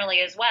externally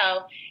as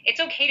well. It's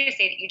okay to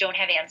say that you don't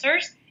have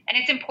answers. And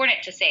it's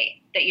important to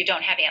say that you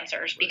don't have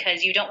answers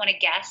because you don't want to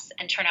guess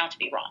and turn out to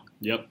be wrong.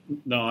 Yep.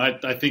 No,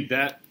 I think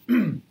that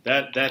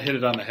that hit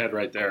it on the head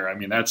right there. I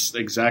mean, that's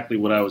exactly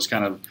what I was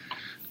kind of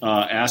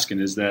asking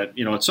is that,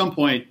 at some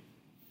point,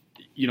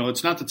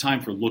 it's not the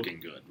time for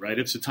looking good, right?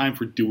 It's the time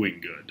for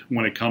doing good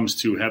when it comes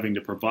to having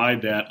to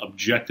provide that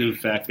objective,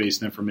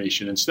 fact-based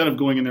information instead of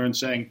going in there and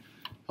saying,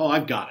 oh,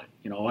 I've got it.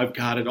 I've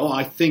got it. Oh,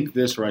 I think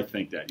this or I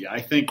think that. Yeah, I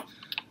think,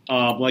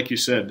 like you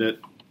said, that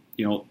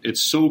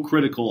it's so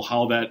critical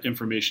how that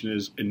information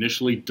is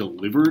initially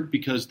delivered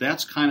because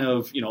that's kind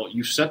of,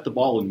 you set the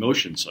ball in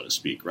motion, so to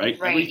speak, right?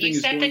 Right. Everything You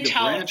is set going the to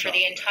tone branch for off the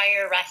there.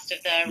 entire rest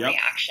of the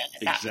reaction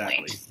at that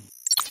point.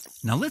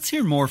 Now let's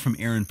hear more from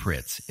Aaron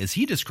Pritz as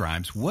he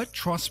describes what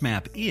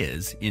TrustMap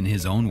is in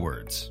his own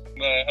words.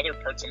 The other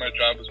parts of my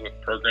job is with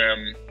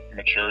program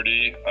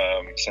maturity.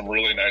 Some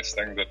really nice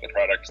things that the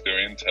product's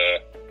doing to,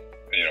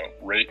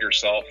 rate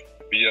yourself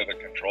via the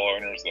control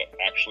owners that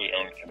actually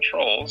own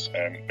controls,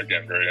 and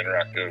again, very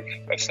interactive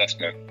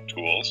assessment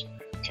tools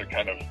to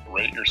kind of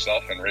rate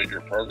yourself and rate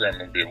your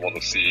program and be able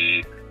to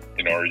see,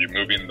 are you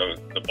moving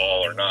the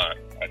ball or not?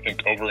 I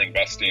think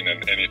over-investing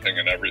in anything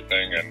and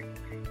everything and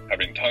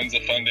having tons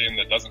of funding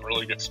that doesn't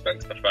really get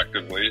spent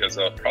effectively is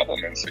a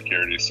problem in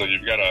security. So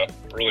you've got to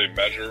really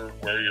measure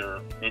where you're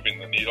moving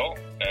the needle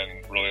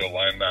and really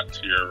align that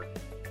to your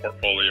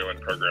portfolio and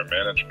program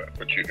management,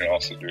 which you can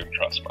also do in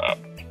TrustMap.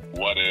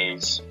 What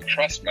is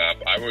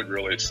TrustMap? I would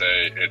really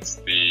say it's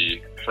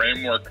the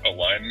framework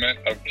alignment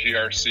of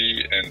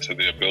GRC into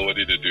the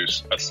ability to do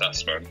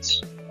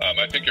assessments.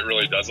 I think it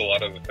really does a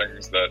lot of the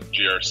things that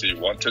GRC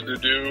wanted to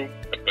do,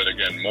 but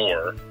again,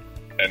 more,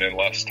 and in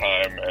less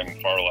time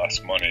and far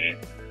less money.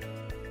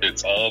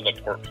 It's all the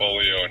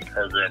portfolio and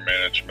program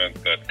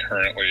management that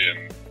currently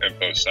in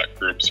InfoSec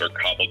groups are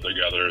cobbled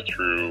together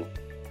through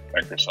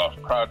Microsoft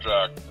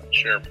Project, and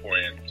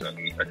SharePoint, and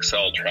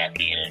Excel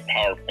tracking, and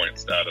PowerPoint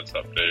status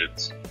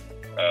updates.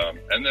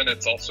 And then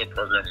it's also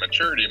program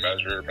maturity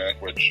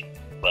measurement, which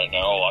right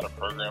now a lot of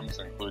programs,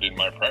 including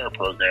my prior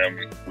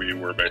program, we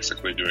were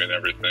basically doing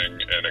everything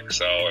in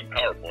Excel and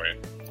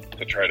PowerPoint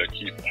to try to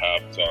keep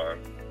tabs on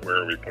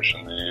where are we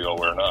pushing the needle,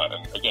 where not.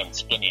 And again,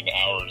 spending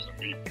hours and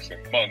weeks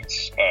and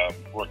months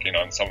working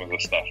on some of the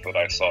stuff that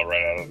I saw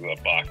right out of the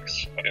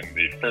box in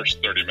the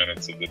first 30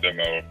 minutes of the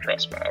demo of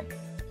TrustMap.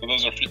 So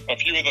those are a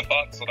few of the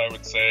thoughts that I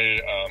would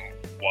say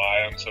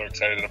why I'm so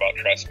excited about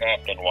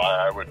TrustMap and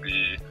why I would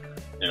be,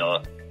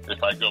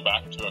 if I go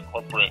back to a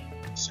corporate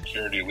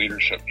security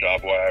leadership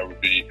job, why I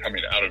would be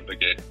coming out of the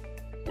gate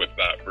with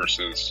that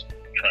versus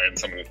trying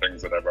some of the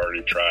things that I've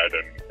already tried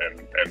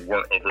and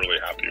weren't overly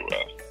happy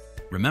with.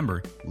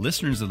 Remember,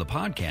 listeners of the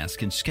podcast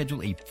can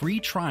schedule a free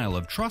trial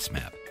of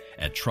TrustMap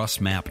at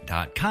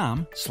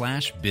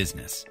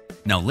trustmap.com/business.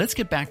 Now let's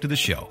get back to the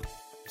show.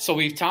 So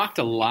we've talked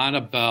a lot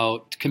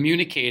about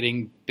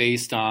communicating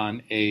based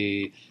on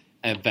an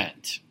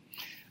event.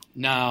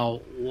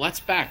 Now let's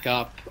back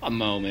up a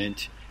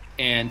moment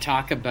and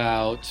talk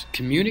about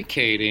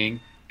communicating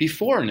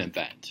before an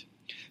event.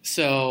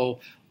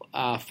 So,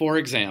 for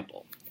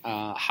example,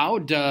 how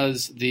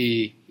does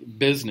the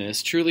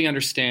business truly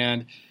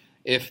understand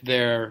if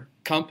their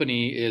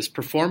company is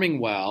performing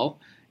well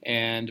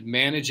and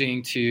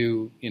managing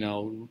to,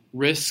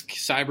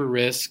 cyber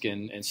risk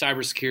and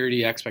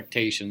cybersecurity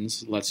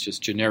expectations, let's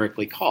just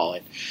generically call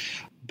it,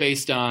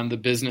 based on the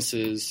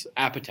business's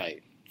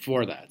appetite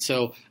for that.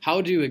 So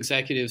how do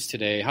executives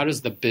today, how does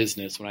the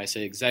business, when I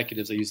say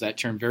executives, I use that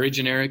term very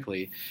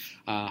generically,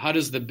 how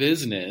does the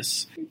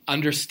business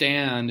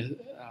understand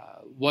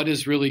what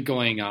is really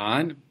going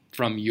on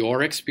from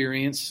your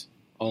experience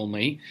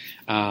only?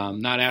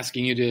 Not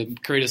asking you to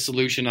create a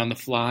solution on the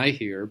fly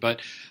here,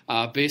 but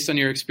based on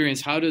your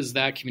experience, how does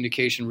that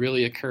communication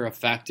really occur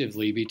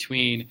effectively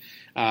between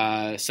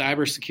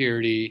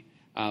cybersecurity,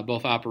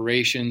 both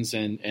operations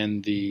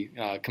and the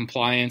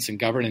compliance and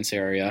governance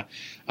area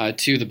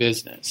to the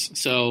business?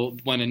 So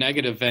when a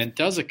negative event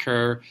does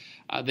occur,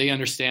 they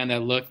understand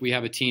that, look, we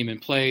have a team in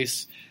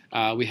place,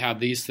 we have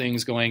these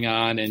things going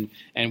on,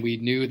 and we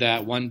knew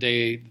that one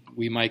day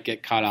we might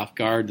get caught off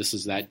guard. This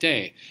is that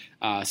day.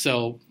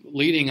 So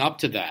leading up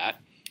to that,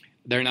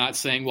 they're not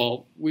saying,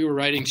 well, we were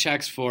writing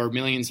checks for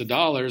millions of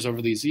dollars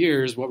over these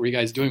years. What were you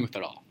guys doing with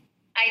it all?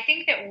 I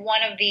think that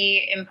one of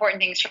the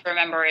important things to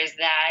remember is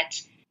that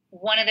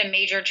one of the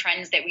major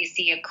trends that we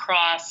see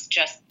across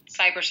just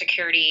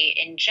cybersecurity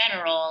in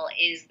general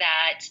is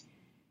that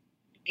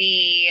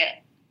the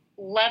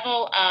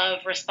level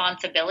of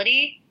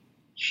responsibility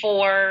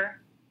for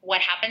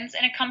what happens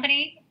in a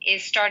company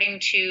is starting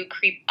to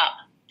creep up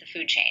the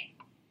food chain.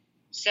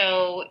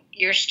 So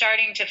you're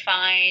starting to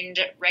find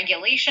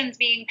regulations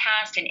being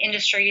passed in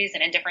industries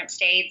and in different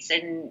states,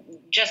 and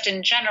just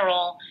in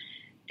general,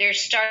 there's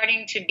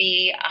starting to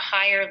be a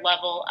higher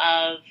level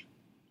of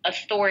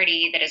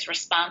authority that is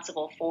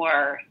responsible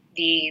for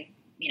the,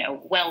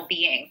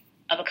 well-being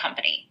of a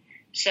company.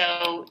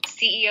 So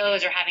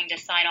CEOs are having to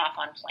sign off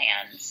on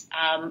plans.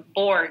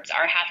 Boards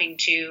are having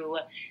to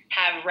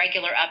have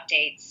regular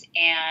updates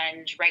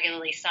and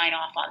regularly sign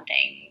off on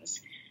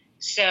things.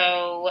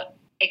 So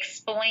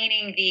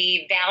explaining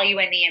the value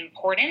and the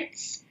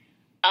importance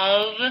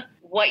of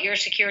what your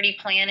security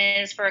plan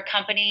is for a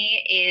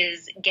company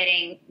is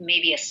getting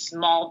maybe a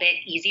small bit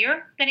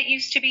easier than it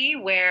used to be,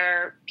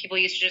 where people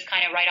used to just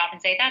kind of write off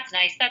and say, that's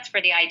nice, that's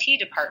for the IT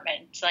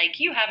department. It's like,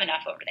 you have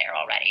enough over there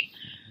already.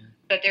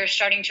 But they're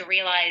starting to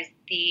realize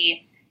the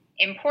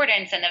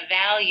importance and the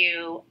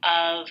value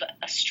of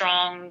a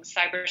strong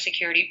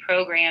cybersecurity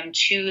program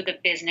to the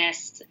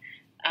business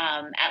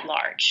at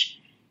large.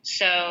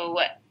 So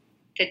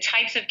the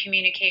types of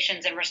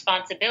communications and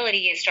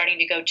responsibility is starting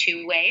to go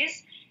two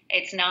ways.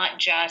 It's not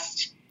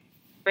just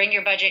bring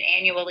your budget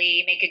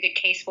annually, make a good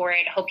case for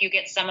it, hope you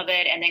get some of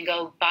it, and then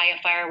go buy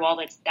a firewall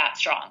that's that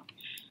strong.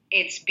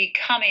 It's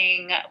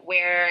becoming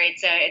where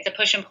it's a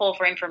push and pull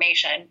for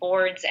information.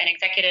 Boards and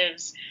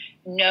executives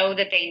know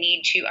that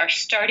are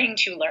starting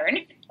to learn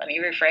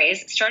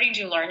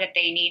that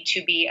they need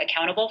to be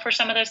accountable for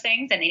some of those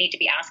things, and they need to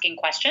be asking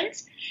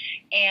questions.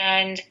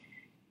 And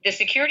the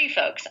security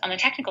folks on the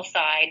technical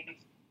side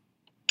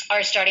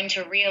are starting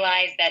to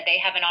realize that they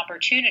have an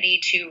opportunity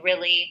to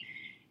really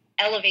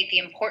elevate the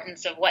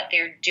importance of what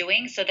they're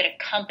doing so that a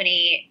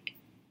company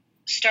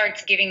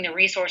starts giving the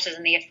resources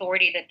and the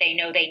authority that they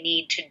know they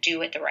need to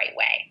do it the right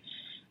way.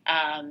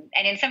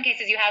 And in some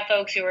cases, you have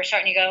folks who are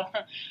starting to go,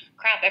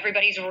 crap,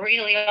 everybody's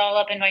really all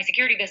up in my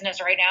security business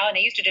right now, and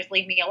they used to just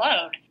leave me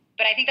alone.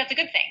 But I think that's a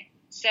good thing.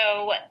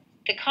 So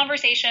the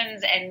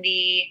conversations and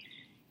the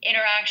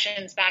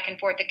interactions back and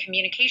forth, the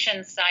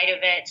communication side of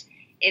it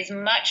is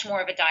much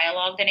more of a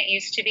dialogue than it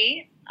used to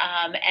be.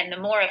 And the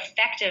more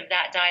effective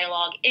that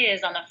dialogue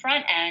is on the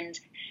front end,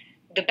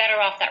 the better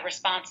off that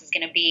response is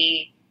going to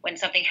be when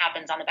something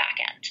happens on the back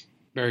end.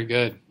 Very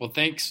good. Well,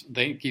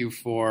 thank you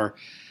for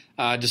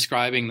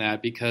describing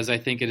that, because I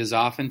think it is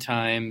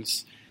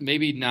oftentimes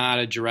maybe not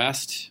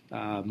addressed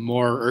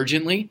more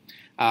urgently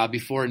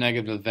before a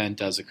negative event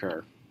does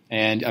occur.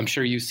 And I'm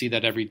sure you see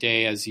that every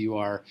day as you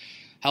are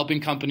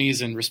helping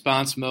companies in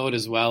response mode,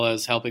 as well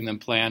as helping them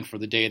plan for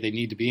the day they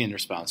need to be in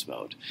response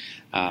mode.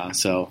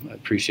 So I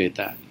appreciate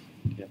that.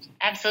 Yes.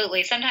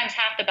 Absolutely. Sometimes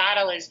half the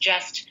battle is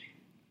just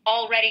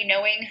already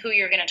knowing who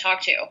you're going to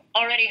talk to,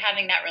 already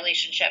having that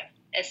relationship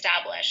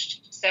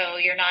established. So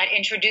you're not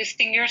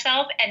introducing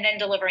yourself and then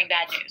delivering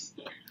bad news.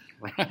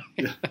 Right.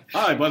 Yeah.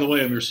 Hi, by the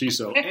way, I'm your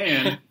CISO.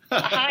 And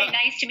hi,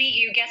 nice to meet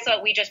you. Guess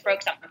what? We just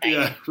broke something.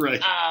 Yeah,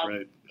 right.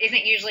 Right.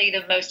 Isn't usually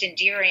the most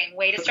endearing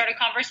way to start a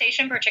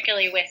conversation,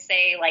 particularly with,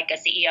 say, like a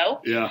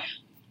CEO. Yeah.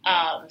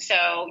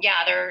 So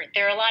yeah,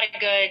 there are a lot of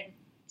good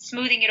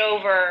smoothing it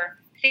over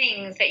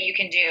things that you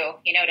can do,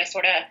 to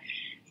sort of,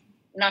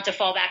 not to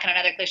fall back on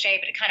another cliche,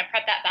 but to kind of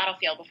prep that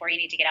battlefield before you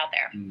need to get out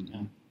there.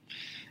 Mm-hmm.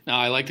 No,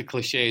 I like the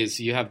cliches.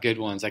 You have good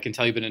ones. I can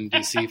tell you've been in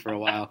DC for a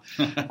while.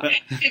 You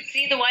should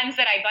see the ones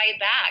that I bite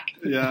back.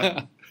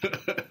 Yeah.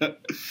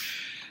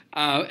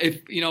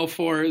 If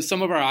for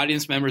some of our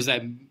audience members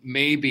that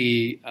may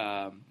be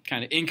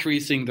kind of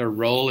increasing their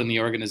role in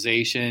the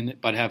organization,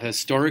 but have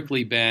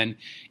historically been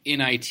in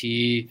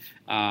IT,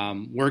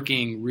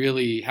 working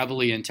really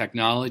heavily in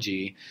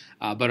technology,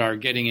 but are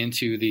getting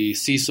into the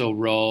CISO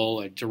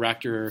role, at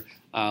director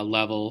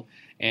level,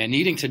 and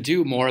needing to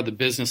do more of the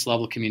business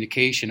level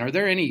communication, are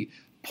there any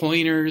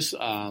pointers,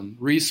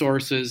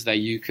 resources that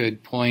you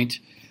could point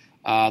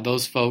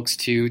those folks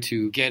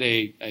to get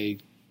a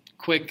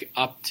quick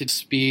up to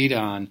speed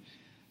on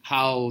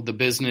how the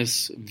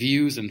business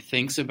views and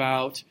thinks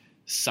about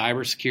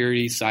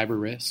cybersecurity, cyber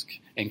risk,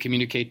 and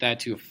communicate that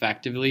to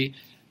effectively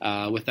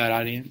with that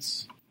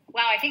audience?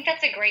 Wow, I think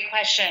that's a great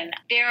question.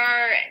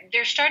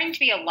 There's starting to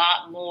be a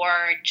lot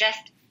more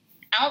just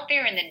out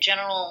there in the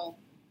general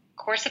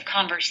course of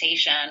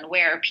conversation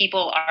where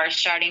people are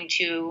starting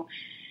to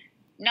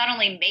not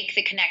only make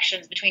the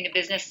connections between the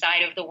business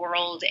side of the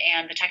world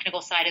and the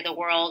technical side of the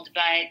world,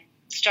 but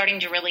starting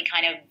to really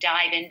kind of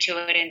dive into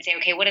it and say,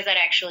 okay, what does that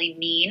actually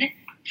mean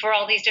for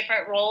all these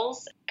different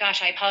roles?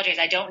 Gosh, I apologize.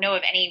 I don't know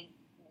of any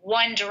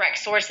one direct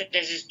source that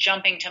is just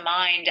jumping to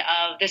mind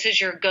of this is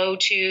your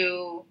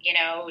go-to,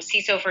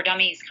 CISO for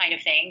dummies kind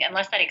of thing,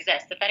 unless that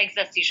exists. If that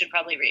exists, you should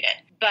probably read it.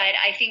 But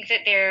I think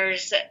that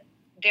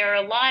there are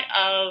a lot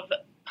of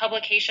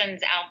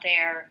publications out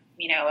there,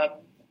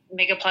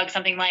 make a plug,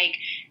 something like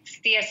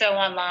CSO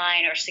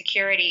Online or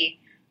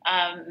Security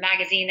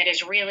magazine that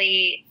is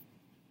really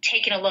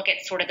taking a look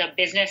at sort of the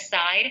business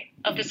side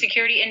of the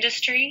security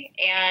industry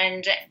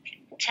and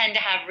tend to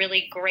have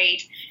really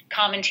great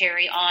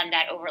commentary on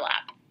that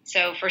overlap.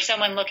 So for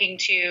someone looking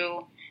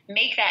to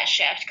make that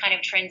shift, kind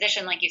of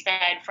transition, like you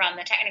said, from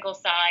the technical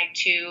side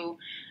to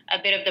a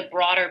bit of the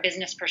broader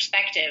business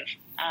perspective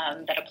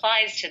that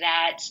applies to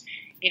that,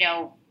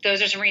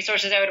 those are some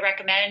resources I would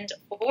recommend.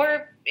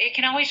 Or it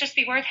can always just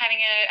be worth having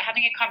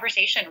a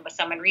conversation with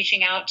someone,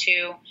 reaching out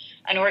to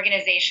an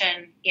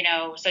organization,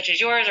 such as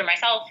yours or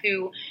myself,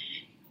 who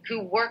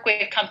work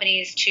with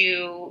companies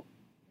to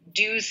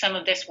do some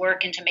of this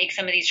work and to make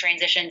some of these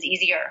transitions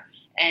easier.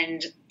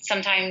 And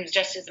sometimes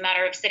just as a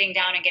matter of sitting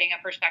down and getting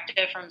a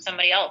perspective from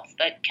somebody else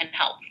that can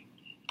help.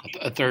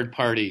 A third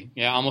party.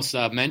 Yeah, almost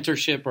a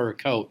mentorship or a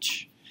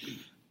coach.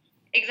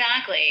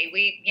 Exactly.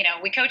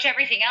 We coach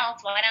everything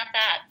else. Why not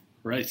that?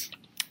 Right.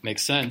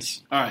 Makes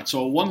sense. All right.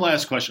 So one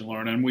last question,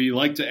 Loren, and we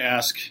like to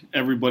ask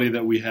everybody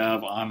that we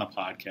have on the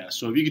podcast.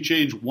 So if you could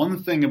change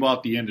one thing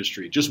about the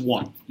industry, just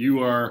one,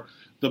 you are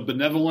the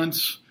benevolent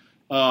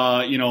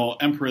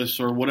empress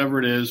or whatever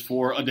it is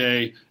for a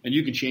day, and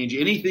you can change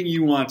anything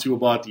you want to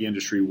about the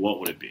industry,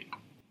 what would it be?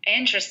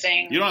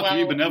 Interesting. You don't have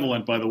to be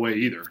benevolent, by the way,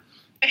 either.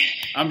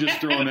 I'm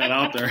just throwing that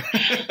out there.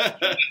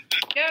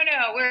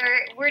 No,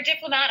 we're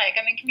diplomatic.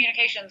 I'm in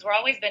communications. We're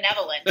always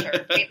benevolent,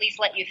 or we at least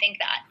let you think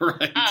that.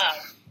 Right.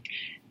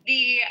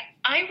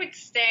 I would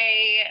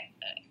say,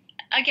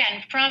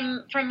 again,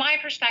 from my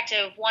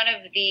perspective, one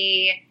of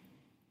the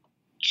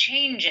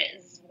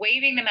changes,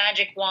 waving the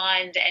magic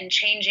wand and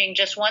changing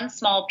just one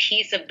small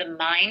piece of the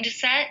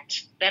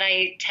mindset that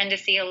I tend to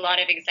see a lot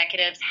of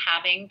executives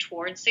having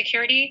towards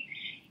security,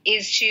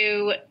 is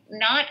to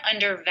not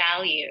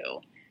undervalue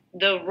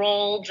the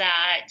role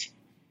that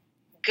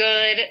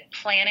good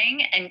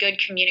planning and good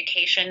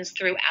communications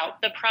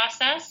throughout the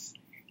process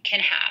can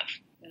have.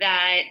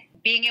 That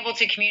being able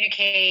to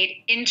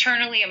communicate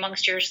internally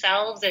amongst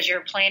yourselves as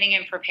you're planning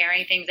and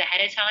preparing things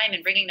ahead of time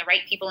and bringing the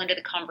right people into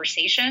the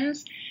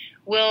conversations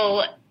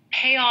will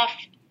pay off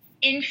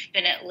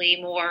infinitely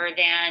more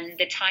than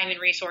the time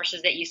and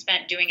resources that you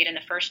spent doing it in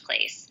the first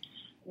place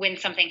when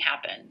something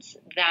happens.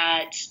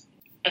 That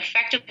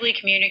effectively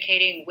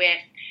communicating with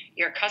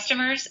your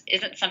customers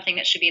isn't something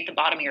that should be at the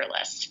bottom of your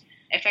list.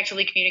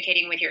 Effectively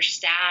communicating with your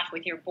staff,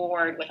 with your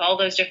board, with all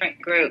those different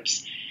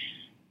groups.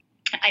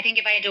 I think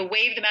if I had to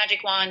wave the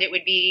magic wand, it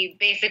would be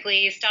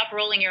basically stop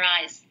rolling your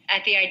eyes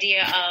at the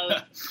idea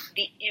of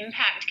the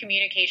impact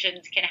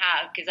communications can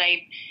have, because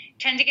I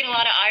tend to get a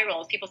lot of eye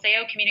rolls. People say,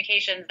 oh,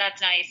 communications,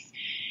 that's nice.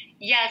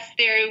 Yes,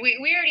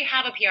 we already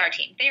have a PR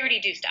team. They already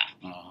do stuff.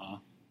 Uh-huh.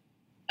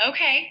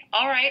 Okay,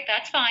 all right,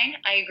 that's fine.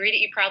 I agree that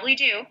you probably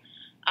do.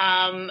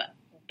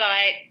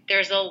 But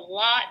there's a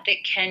lot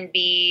that can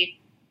be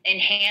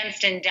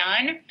enhanced and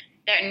done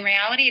that in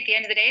reality, at the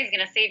end of the day, is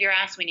going to save your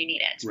ass when you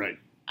need it. Right.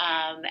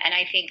 And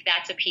I think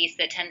that's a piece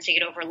that tends to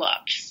get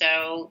overlooked.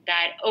 So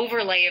that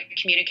overlay of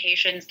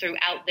communications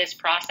throughout this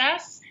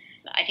process,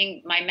 I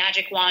think my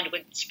magic wand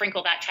would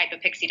sprinkle that type of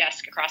pixie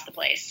dust across the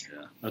place.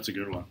 Yeah, that's a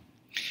good one.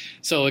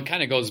 So it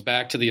kind of goes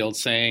back to the old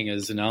saying,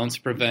 is an ounce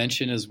of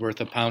prevention is worth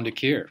a pound of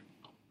cure.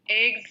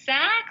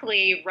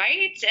 Exactly,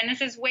 right? And this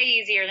is way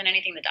easier than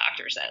anything the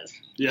doctor says.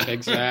 Yeah,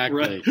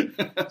 exactly. Right.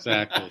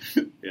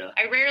 Exactly. Yeah.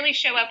 I rarely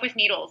show up with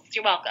needles.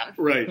 You're welcome.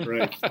 Right.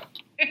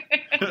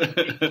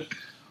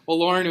 Well,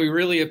 Loren, we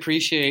really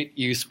appreciate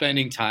you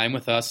spending time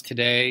with us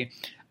today,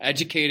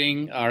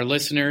 educating our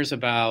listeners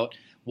about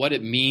what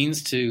it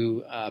means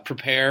to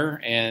prepare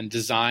and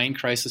design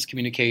crisis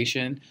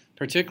communication,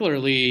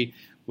 particularly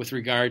with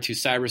regard to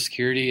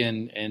cybersecurity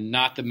and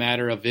not the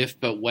matter of if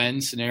but when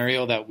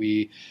scenario that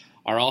we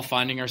are all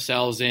finding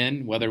ourselves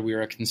in, whether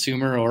we're a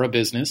consumer or a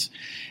business.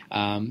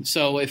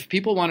 So if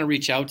people want to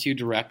reach out to you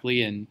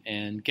directly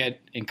and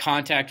get in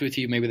contact with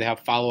you, maybe they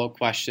have follow-up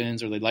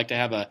questions or they'd like to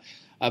have a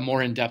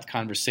more in-depth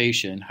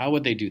conversation, how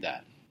would they do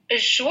that?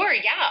 Sure,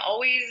 yeah.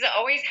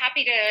 Always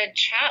happy to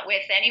chat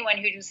with anyone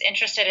who's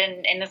interested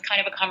in this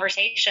kind of a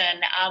conversation.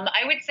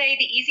 I would say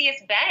the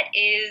easiest bet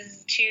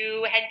is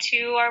to head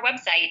to our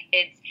website.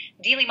 It's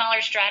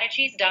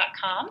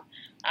DealyMahlerStrategies.com.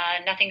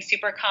 Nothing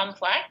super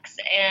complex.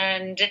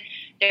 And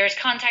there's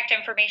contact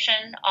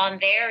information on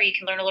there. You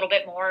can learn a little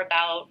bit more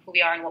about who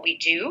we are and what we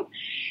do.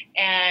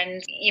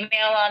 And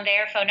email on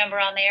there, phone number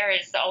on there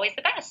is always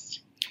the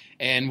best.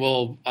 And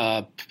we'll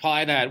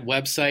apply that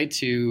website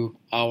to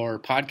our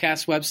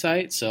podcast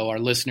website so our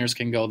listeners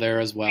can go there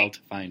as well to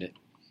find it.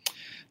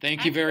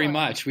 Thank you very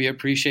much. We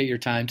appreciate your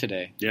time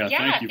today. Yeah,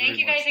 thank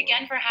you guys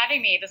again for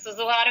having me. This was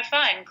a lot of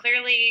fun.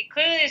 Clearly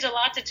there's a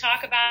lot to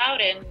talk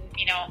about, and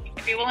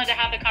if you're willing to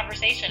have the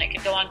conversation, it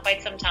could go on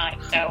quite some time.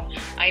 So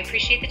I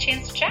appreciate the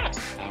chance to chat.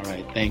 All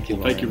right. Thank you,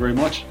 Loren. Thank you very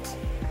much.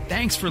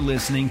 Thanks for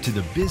listening to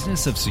the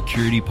Business of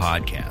Security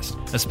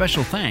podcast. A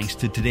special thanks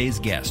to today's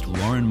guest,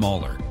 Loren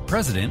Mahler,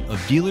 president of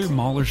Dealy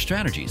Mahler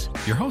Strategies.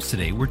 Your hosts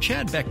today were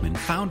Chad Beckman,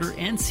 founder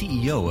and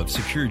CEO of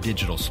Secure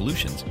Digital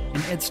Solutions,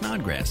 and Ed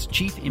Snodgrass,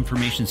 Chief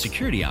Information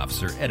Security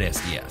Officer at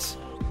SDS.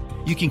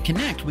 You can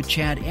connect with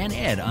Chad and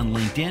Ed on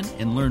LinkedIn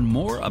and learn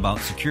more about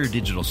Secure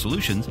Digital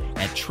Solutions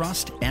at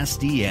trustsds.com.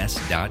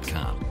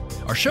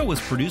 Our show was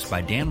produced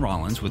by Dan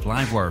Rollins with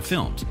Livewire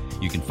Films.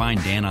 You can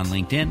find Dan on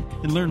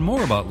LinkedIn and learn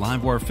more about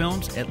Livewire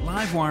Films at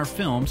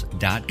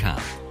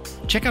livewirefilms.com.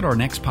 Check out our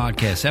next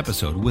podcast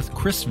episode with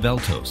Chris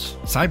Veltos,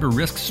 cyber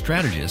risk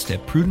strategist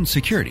at Prudent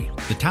Security.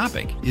 The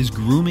topic is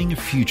grooming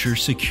future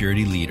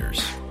security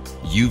leaders.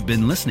 You've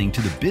been listening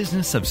to the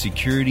Business of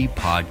Security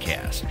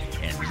podcast,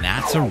 and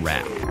that's a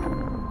wrap.